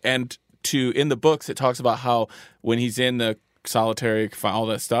filled. In the books, it talks about how when he's in the solitary, all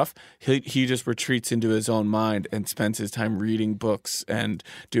that stuff, he just retreats into his own mind and spends his time reading books and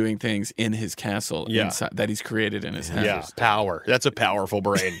doing things in his castle inside, that he's created in his head. Yeah, power. That's a powerful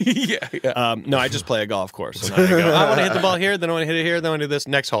brain. yeah. No, I just play a golf course. And I go, I want to hit the ball here, then I want to hit it here, then I want to do this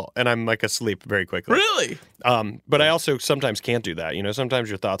next hole. And I'm like asleep very quickly. Really? But I also sometimes can't do that. Sometimes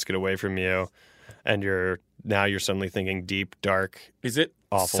your thoughts get away from you and you're suddenly thinking deep, dark. Is it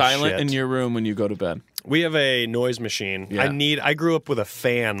awful silent shit in your room when you go to bed? We have a noise machine. Yeah. I grew up with a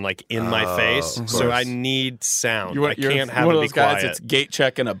fan like in my face, so I need sound. I can't have one it of be those guys quiet. that's gate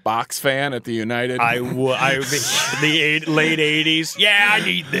checking a box fan at the United. The late 80s. Yeah, I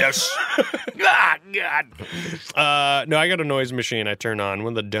need this. God. No, I got a noise machine I turn on.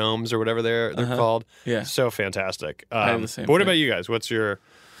 One of the domes or whatever they're called. Yeah. So fantastic. I have the same but what thing. about you guys? What's your...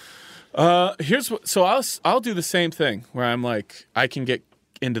 I'll do the same thing where I'm like, I can get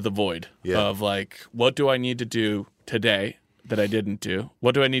into the void of like, what do I need to do today that I didn't do?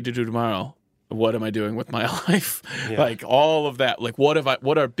 What do I need to do tomorrow? What am I doing with my life? Yeah. Like all of that. Like what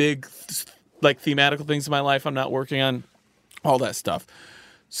are big like thematical things in my life I'm not working on? All that stuff.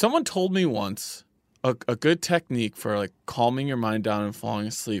 Someone told me once a good technique for like calming your mind down and falling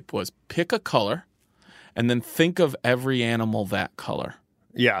asleep was pick a color and then think of every animal that color.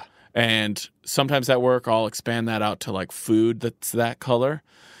 Yeah. And sometimes at work, I'll expand that out to like food that's that color.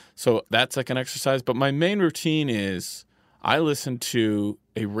 So that's like an exercise. But my main routine is I listen to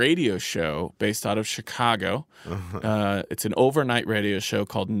a radio show based out of Chicago. It's an overnight radio show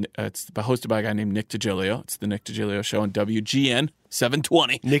it's hosted by a guy named Nick DiGilio. It's the Nick DiGilio Show on WGN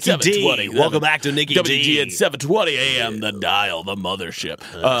 720. Nicky 720. D. Welcome back to Nicky D. WGN 720 AM, the dial, the mothership.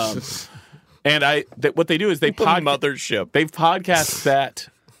 And what they do is they've podcast that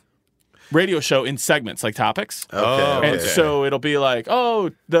radio show in segments, like topics. Okay. And so it'll be like,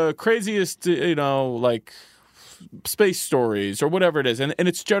 the craziest, like space stories or whatever it is. And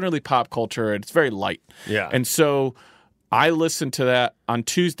it's generally pop culture and it's very light. Yeah. And so I listen to that on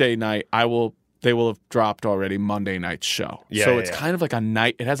Tuesday night. They will have dropped already Monday night's show. Yeah, so it's kind of like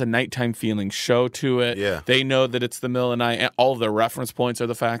it has a nighttime feeling show to it. Yeah. They know that it's the middle of the night. And all of their reference points are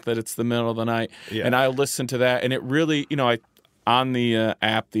the fact that it's the middle of the night. Yeah. And I listen to that. And it really, on the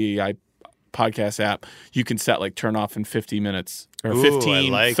app, the podcast app, you can set like turn off in 50 minutes or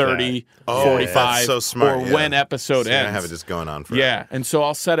 15, like 30, that. 45, that's so smart, or when episode so ends. I have it just going on forever. Yeah, and so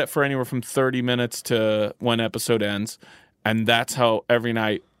I'll set it for anywhere from 30 minutes to when episode ends, and that's how every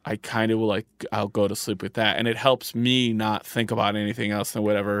night I kind of will I'll go to sleep with that, and it helps me not think about anything else than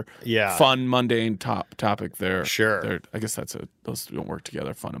whatever fun, mundane topic there. Sure. I guess those don't work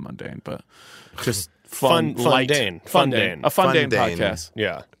together, fun and mundane, but just Fun Dane podcast.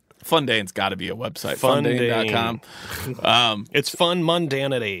 Yeah. Fundane's got to be a website. Fundane.com. It's fun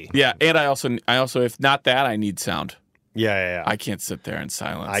mundanity. Yeah, and I also if not that, I need sound. Yeah. I can't sit there in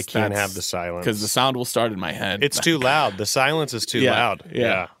silence. I can't have the silence because the sound will start in my head. It's too loud. The silence is too loud.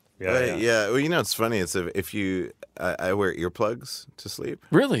 Yeah. Well, it's funny. It's if you I wear earplugs to sleep.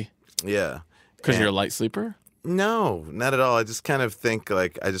 Really? Yeah. Because you're a light sleeper? No, not at all. I just kind of think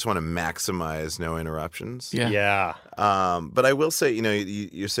like I just want to maximize no interruptions. Yeah. But I will say,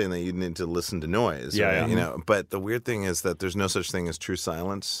 you're saying that you need to listen to noise. Yeah, right? yeah. But the weird thing is that there's no such thing as true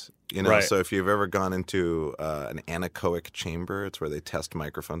silence. Right. So if you've ever gone into an anechoic chamber, it's where they test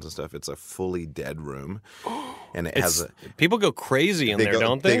microphones and stuff. It's a fully dead room, and people go crazy in there,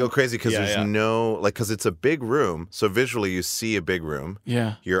 don't they? They go crazy because there's because it's a big room. So visually, you see a big room.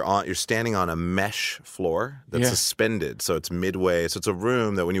 Yeah. You're standing on a mesh floor that's suspended, so it's midway. So it's a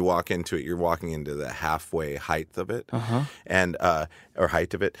room that when you walk into it, you're walking into the halfway height of it, and or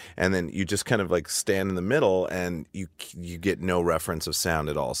height of it, and then you just kind of like stand in the middle, and you get no reference of sound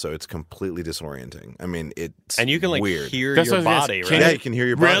at all. So it's completely disorienting. I mean, it's and you can like weird. hear your body, right? Yeah, you can hear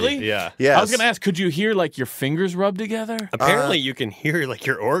your body. Really? Yeah. I was gonna ask, could you hear like your fingers rub together? Apparently, you can hear like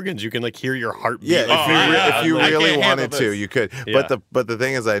your organs. You can like hear your heartbeat. Yeah, if you really wanted to, you could. Yeah. But the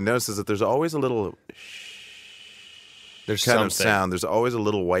thing is, I noticed is that there's always a little. There's kind of sound. There's always a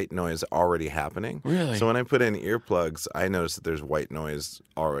little white noise already happening. Really? So when I put in earplugs, I notice that there's white noise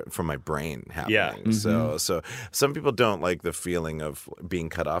from my brain happening. Yeah. So some people don't like the feeling of being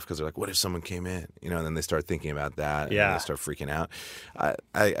cut off because they're like, what if someone came in? And then they start thinking about that. And then they start freaking out. I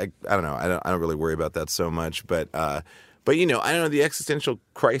don't know. I don't really worry about that so much. But But, I don't know, the existential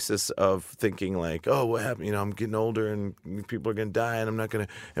crisis of thinking like, oh, what happened? I'm getting older and people are going to die and I'm not going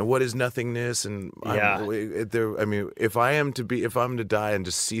to, and what is nothingness? And if I'm to die and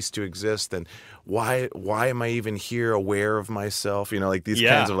just cease to exist, then why am I even here aware of myself? Like these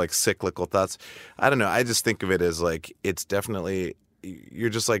kinds of like cyclical thoughts. I don't know. I just think of it as like, it's definitely, you're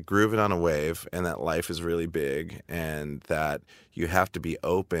just like grooving on a wave, and that life is really big, and that you have to be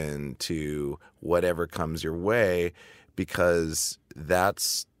open to whatever comes your way, because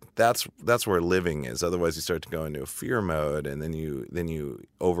that's where living is. Otherwise, you start to go into a fear mode, and then you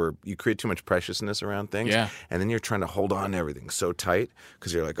create too much preciousness around things, and then you're trying to hold on to everything so tight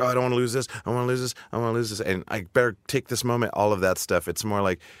because you're like, oh, I don't want to lose this, I want to lose this, I want to lose this, and I better take this moment. All of that stuff. It's more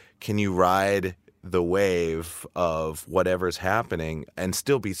like, can you ride the wave of whatever's happening and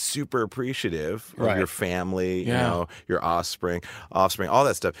still be super appreciative of your family, your offspring, all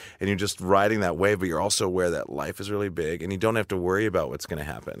that stuff. And you're just riding that wave, but you're also aware that life is really big and you don't have to worry about what's going to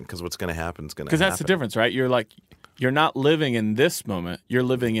happen, because what's going to happen is going to happen. Because that's the difference, right? You're not living in this moment. You're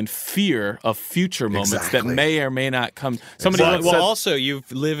living in fear of future moments that may or may not come. Also, you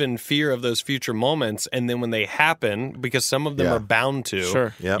live in fear of those future moments, and then when they happen, because some of them are bound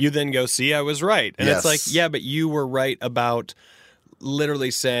to, you then go, see, I was right. And it's like, yeah, but you were right about literally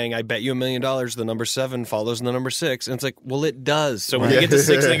saying, I bet you $1 million the number 7 follows the number 6. And it's like, well, it does. So when you get to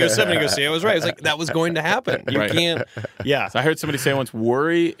 6 and you go 7, you go, see, I was right. It's like, that was going to happen. You can't. Yeah. So I heard somebody say once,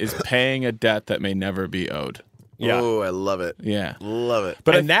 worry is paying a debt that may never be owed. Yeah. Oh, I love it. Yeah. Love it.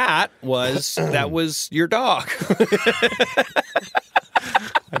 But that was your dog.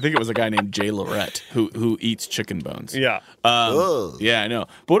 I think it was a guy named Jay Lorette who eats chicken bones. Yeah. Yeah, I know.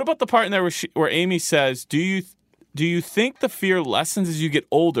 But what about the part in there where Amy says, do you think the fear lessens as you get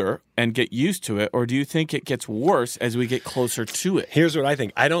older and get used to it, or do you think it gets worse as we get closer to it? Here's what I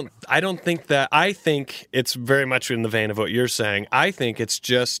think. I don't think that. I think it's very much in the vein of what you're saying. I think it's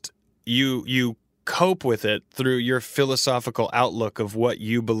just you cope with it through your philosophical outlook of what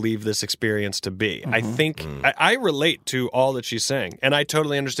you believe this experience to be. I think I relate to all that she's saying, and I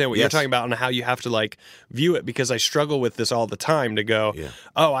totally understand what you're talking about and how you have to like view it, because I struggle with this all the time to go,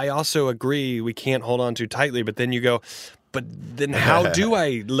 oh, I also agree we can't hold on too tightly, but then you go, but then how do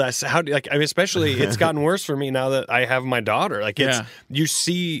I especially it's gotten worse for me now that I have my daughter. Like you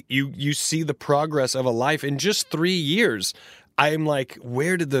see the progress of a life in just 3 years. I'm like,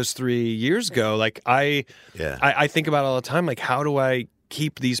 where did those 3 years go? Like I think about it all the time. Like, how do I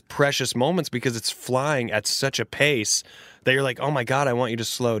keep these precious moments, because it's flying at such a pace that you're like, oh my God, I want you to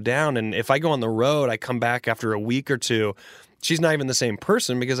slow down. And if I go on the road, I come back after a week or two, she's not even the same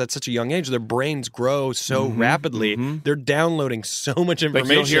person, because at such a young age, their brains grow so rapidly. They're downloading so much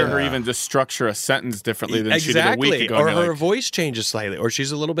information. Like you'll hear her even just structure a sentence differently than she did a week ago. Or her voice changes slightly, or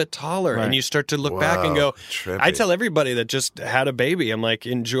she's a little bit taller, and you start to look back and go, trippy. I tell everybody that just had a baby, I'm like,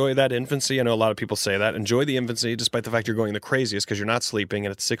 enjoy that infancy. I know a lot of people say that. Enjoy the infancy, despite the fact you're going the craziest, because you're not sleeping,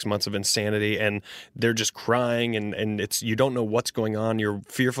 and it's 6 months of insanity, and they're just crying, and it's you don't know what's going on. You're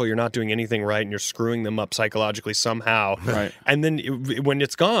fearful you're not doing anything right, and you're screwing them up psychologically somehow. Right. And then when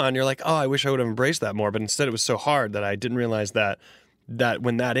it's gone, you're like, oh, I wish I would have embraced that more. But instead, it was so hard that I didn't realize that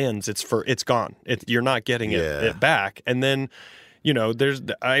when that ends, it's gone. You're not getting it back. And then,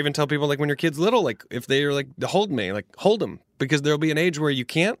 I even tell people, like, when your kid's little, like, if they're like, hold me, like, hold them. Because there'll be an age where you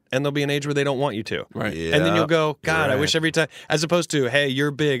can't, and there'll be an age where they don't want you to. Right. Yeah, and then you'll go, God, I wish every time, as opposed to, hey,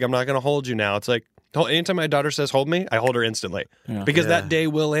 you're big, I'm not going to hold you now. It's like, anytime my daughter says hold me, I hold her instantly. Because that day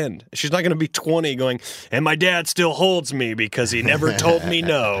will end. She's not going to be 20 going, and my dad still holds me because he never told me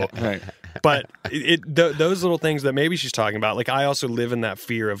no. Right. But those little things that maybe she's talking about, like, I also live in that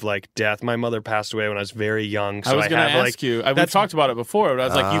fear of like death. My mother passed away when I was very young. So I was going to ask you. We've talked about it before, but I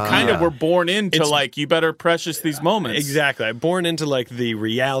was like, you kind of were born into like, you better precious these moments. Exactly. I'm born into like the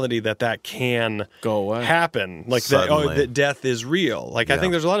reality that can go away, happen. Like that death is real. Like I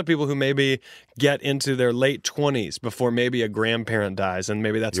think there's a lot of people who maybe get into their late 20s before maybe a grandparent dies, and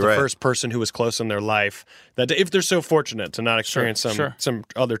maybe that's the first person who was close in their life. That if they're so fortunate to not experience some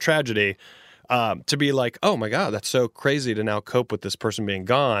other tragedy. To be like, oh my God, that's so crazy to now cope with this person being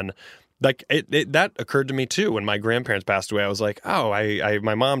gone. Like that occurred to me too when my grandparents passed away. I was like, oh,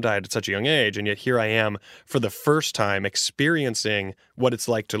 my mom died at such a young age, and yet here I am for the first time experiencing what it's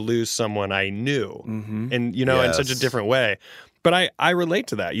like to lose someone I knew, and in such a different way. But I relate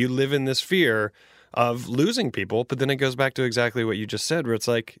to that. You live in this fear of losing people, but then it goes back to exactly what you just said, where it's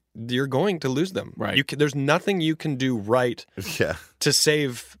like you're going to lose them. Right. There's nothing you can do right to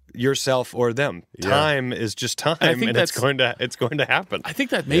save yourself or them. Time is just time, and it's going to happen. I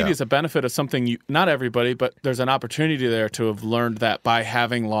think that maybe is a benefit of something not everybody, but there's an opportunity there to have learned that by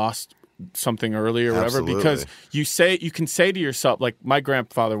having lost something early or whatever, Absolutely. because you can say to yourself, like, my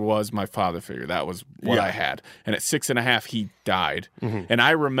grandfather was my father figure. That was what I had. And at 6.5, he died. And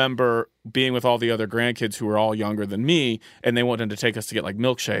I remember being with all the other grandkids who were all younger than me, and they wanted to take us to get like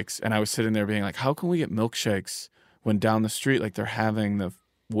milkshakes. And I was sitting there being like, how can we get milkshakes when down the street, like, they're having the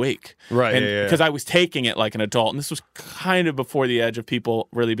wake? Right. Because I was taking it like an adult. And this was kind of before the edge of people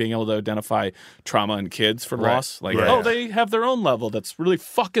really being able to identify trauma in kids for loss. Like, they have their own level that's really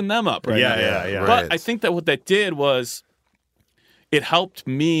fucking them up right now. Yeah. But I think that what that did was it helped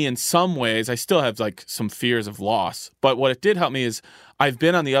me in some ways. I still have like some fears of loss. But what it did help me is I've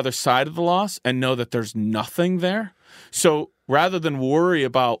been on the other side of the loss and know that there's nothing there. So rather than worry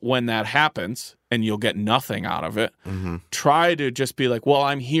about when that happens and you'll get nothing out of it, try to just be like, well,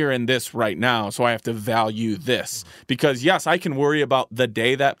 I'm here in this right now, so I have to value this. Because, yes, I can worry about the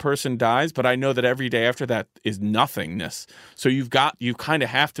day that person dies, but I know that every day after that is nothingness. So you kind of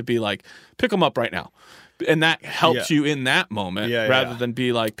have to be like, pick them up right now. And that helps you in that moment rather than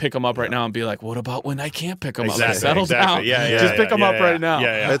be like, pick them up right now and be like, what about when I can't pick them up? Like, settle down. Just pick them up right now.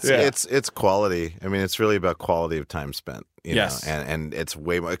 It's quality. I mean, it's really about quality of time spent. You know? And it's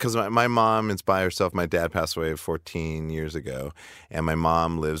way more, because my mom is by herself. My dad passed away 14 years ago, and my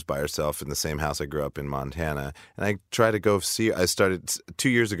mom lives by herself in the same house I grew up in Montana. And I try to go see her. 2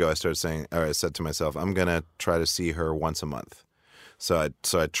 years ago, I said to myself, I'm going to try to see her once a month. So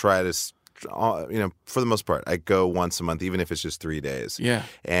I try to, for the most part, I go once a month, even if it's just 3 days. Yeah.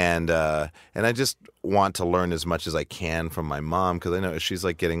 And I just want to learn as much as I can from my mom, because I know she's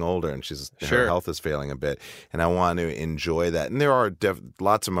like getting older and her health is failing a bit, and I want to enjoy that. And there are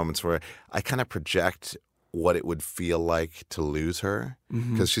lots of moments where I kind of project what it would feel like to lose her,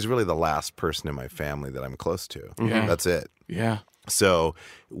 because she's really the last person in my family that I'm close to. That's it. Yeah. So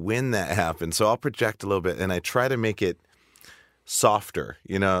when that happens, I'll project a little bit, and I try to make it softer,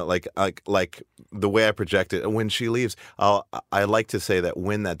 like the way I project it. When she leaves, I like to say that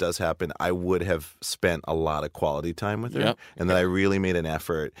when that does happen, I would have spent a lot of quality time with her, and that I really made an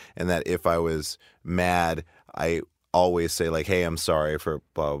effort, and that if I was mad, I always say like, hey, I'm sorry for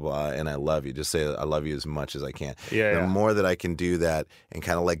blah, blah, blah, and I love you. Just say I love you as much as I can. The more that I can do that and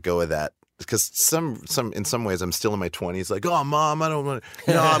kind of let go of that, because in some ways I'm still in my 20s, like, oh, Mom, I don't want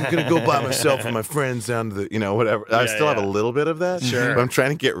to, I'm going to go by myself with my friends down to the, whatever. I still have a little bit of that. Sure. But I'm trying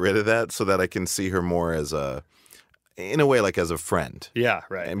to get rid of that so that I can see her more as in a way, like as a friend. Yeah,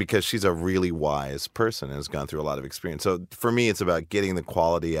 right. And because she's a really wise person and has gone through a lot of experience. So for me, it's about getting the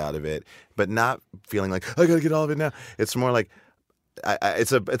quality out of it, but not feeling like, I got to get all of it now. It's more like,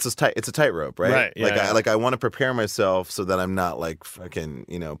 it's a tightrope, right? Right. I want to prepare myself so that I'm not like fucking,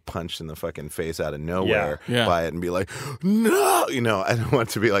 punched in the fucking face out of nowhere by it and be like, no, I don't want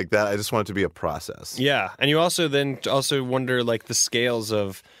it to be like that. I just want it to be a process. Yeah. And you also wonder like the scales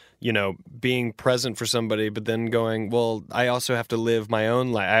of, being present for somebody, but then going, well, I also have to live my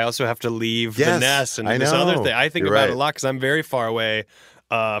own life. I also have to leave the nest and this other thing. I think about it a lot because I'm very far away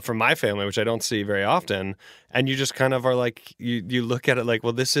from my family, which I don't see very often. And you just kind of are like, you look at it like,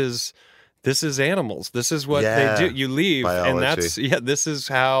 well, this is animals. This is what they do. You leave, biology. and that's this is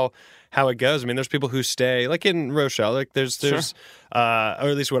how it goes. I mean, there's people who stay, like in Rochelle, like there's or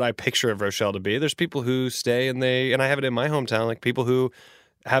at least what I picture of Rochelle to be. There's people who stay, and I have it in my hometown, like people who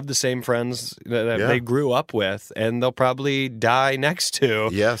have the same friends that they grew up with, and they'll probably die next to.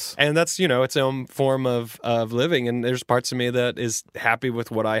 Yes. And that's, its own form of living. And there's parts of me that is happy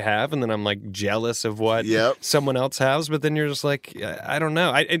with what I have, and then I'm like jealous of what someone else has. But then you're just like, I don't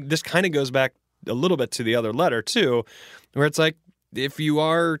know. This kind of goes back a little bit to the other letter too, where it's like, if you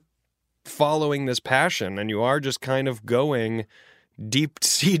are following this passion and you are just kind of going deep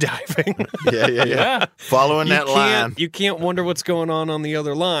sea diving. Yeah. Following that line. You can't wonder what's going on the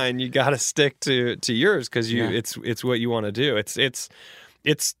other line. You got to stick to yours because it's what you want to do.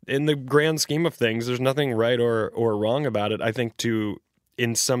 It's in the grand scheme of things, there's nothing right or wrong about it. I think to,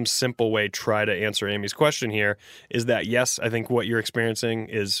 in some simple way, try to answer Amy's question here is that, yes, I think what you're experiencing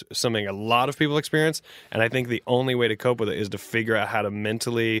is something a lot of people experience. And I think the only way to cope with it is to figure out how to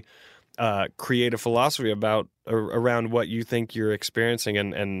mentally create a philosophy around what you think you're experiencing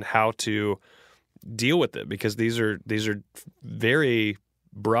and how to deal with it, because these are very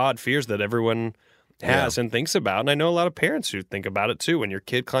broad fears that everyone has and thinks about. And I know a lot of parents who think about it too. When your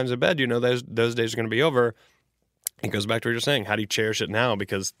kid climbs a bed, those days are going to be over. It goes back to what you're saying. How do you cherish it now?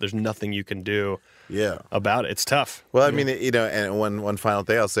 Because there's nothing you can do about it. It's tough. Well, I mean, and one final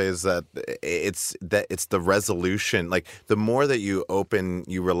thing I'll say is that it's the resolution. Like, the more that you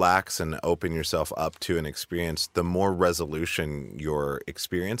relax and open yourself up to an experience, the more resolution you're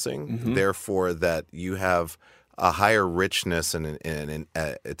experiencing. Mm-hmm. Therefore, that you have a higher richness and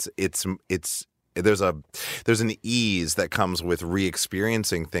there's an ease that comes with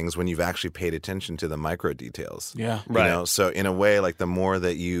re-experiencing things when you've actually paid attention to the micro details. Yeah. Right. You know, so in a way, like the more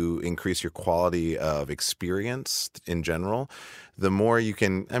that you increase your quality of experience in general, the more you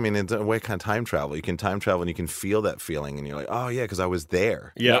can, I mean, it's a way kind of time travel. You can time travel and you can feel that feeling and you're like, oh yeah, because I was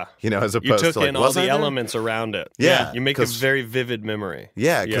there. Yeah. You know, as opposed to you took in all the elements around it. Yeah. You make a very vivid memory.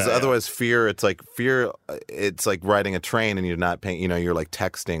 Yeah, because otherwise fear, it's like riding a train and you're not paying, you know, you're like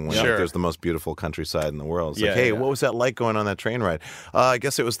texting when there's the most beautiful countryside in the world. It's like, hey, what was that like going on that train ride? I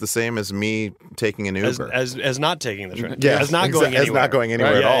guess it was the same as me taking an Uber. As not taking the train. Yeah. As not going anywhere. As not going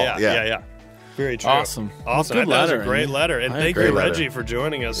anywhere at all. Yeah. Very true. Awesome. That was a great letter. And thank you, Reggie, for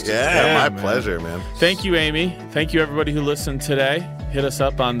joining us today. Yeah, my pleasure, man. Thank you, Amy. Thank you, everybody who listened today. Hit us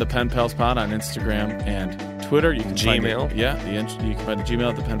up on the Pen Pals Pod on Instagram and Twitter. You can Gmail. You can find the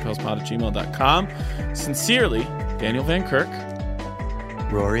Gmail at thepenpalspod@gmail.com. Sincerely, Daniel Van Kirk,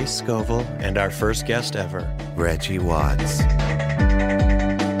 Rory Scovel, and our first guest ever, Reggie Watts.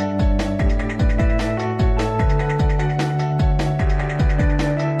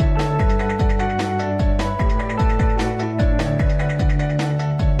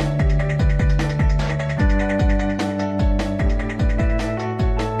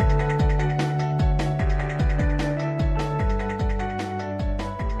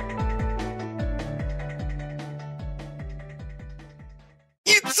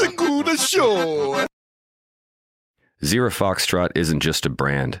 It's a good show. Zero Foxtrot isn't just a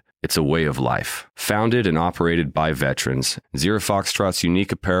brand, it's a way of life. Founded and operated by veterans, Zero Foxtrot's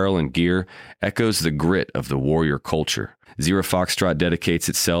unique apparel and gear echoes the grit of the warrior culture. Zero Foxtrot dedicates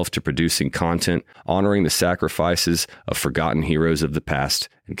itself to producing content, honoring the sacrifices of forgotten heroes of the past,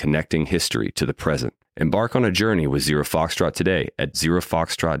 and connecting history to the present. Embark on a journey with Zero Foxtrot today at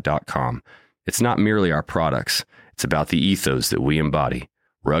zerofoxtrot.com. It's not merely our products, it's about the ethos that we embody.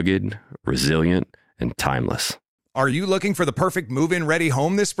 Rugged, resilient, and timeless. Are you looking for the perfect move-in ready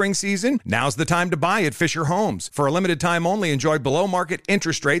home this spring season? Now's the time to buy at Fisher Homes. For a limited time only, enjoy below-market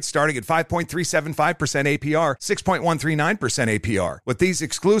interest rates starting at 5.375% APR, 6.139% APR. With these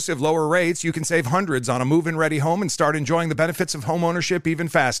exclusive lower rates, you can save hundreds on a move-in ready home and start enjoying the benefits of home ownership even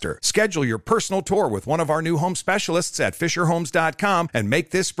faster. Schedule your personal tour with one of our new home specialists at FisherHomes.com and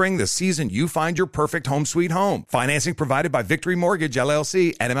make this spring the season you find your perfect home sweet home. Financing provided by Victory Mortgage,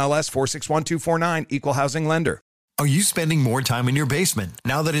 LLC, NMLS 461249, Equal Housing Lender. Are you spending more time in your basement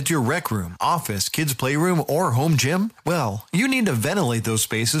now that it's your rec room, office, kids' playroom, or home gym? Well, you need to ventilate those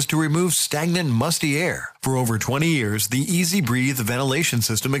spaces to remove stagnant, musty air. For over 20 years, the Easy Breathe ventilation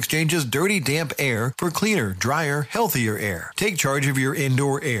system exchanges dirty, damp air for cleaner, drier, healthier air. Take charge of your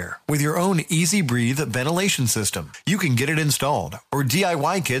indoor air with your own Easy Breathe ventilation system. You can get it installed, or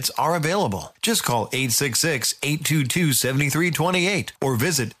DIY kits are available. Just call 866-822-7328 or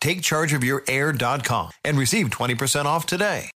visit takechargeofyourair.com and receive 20% off today.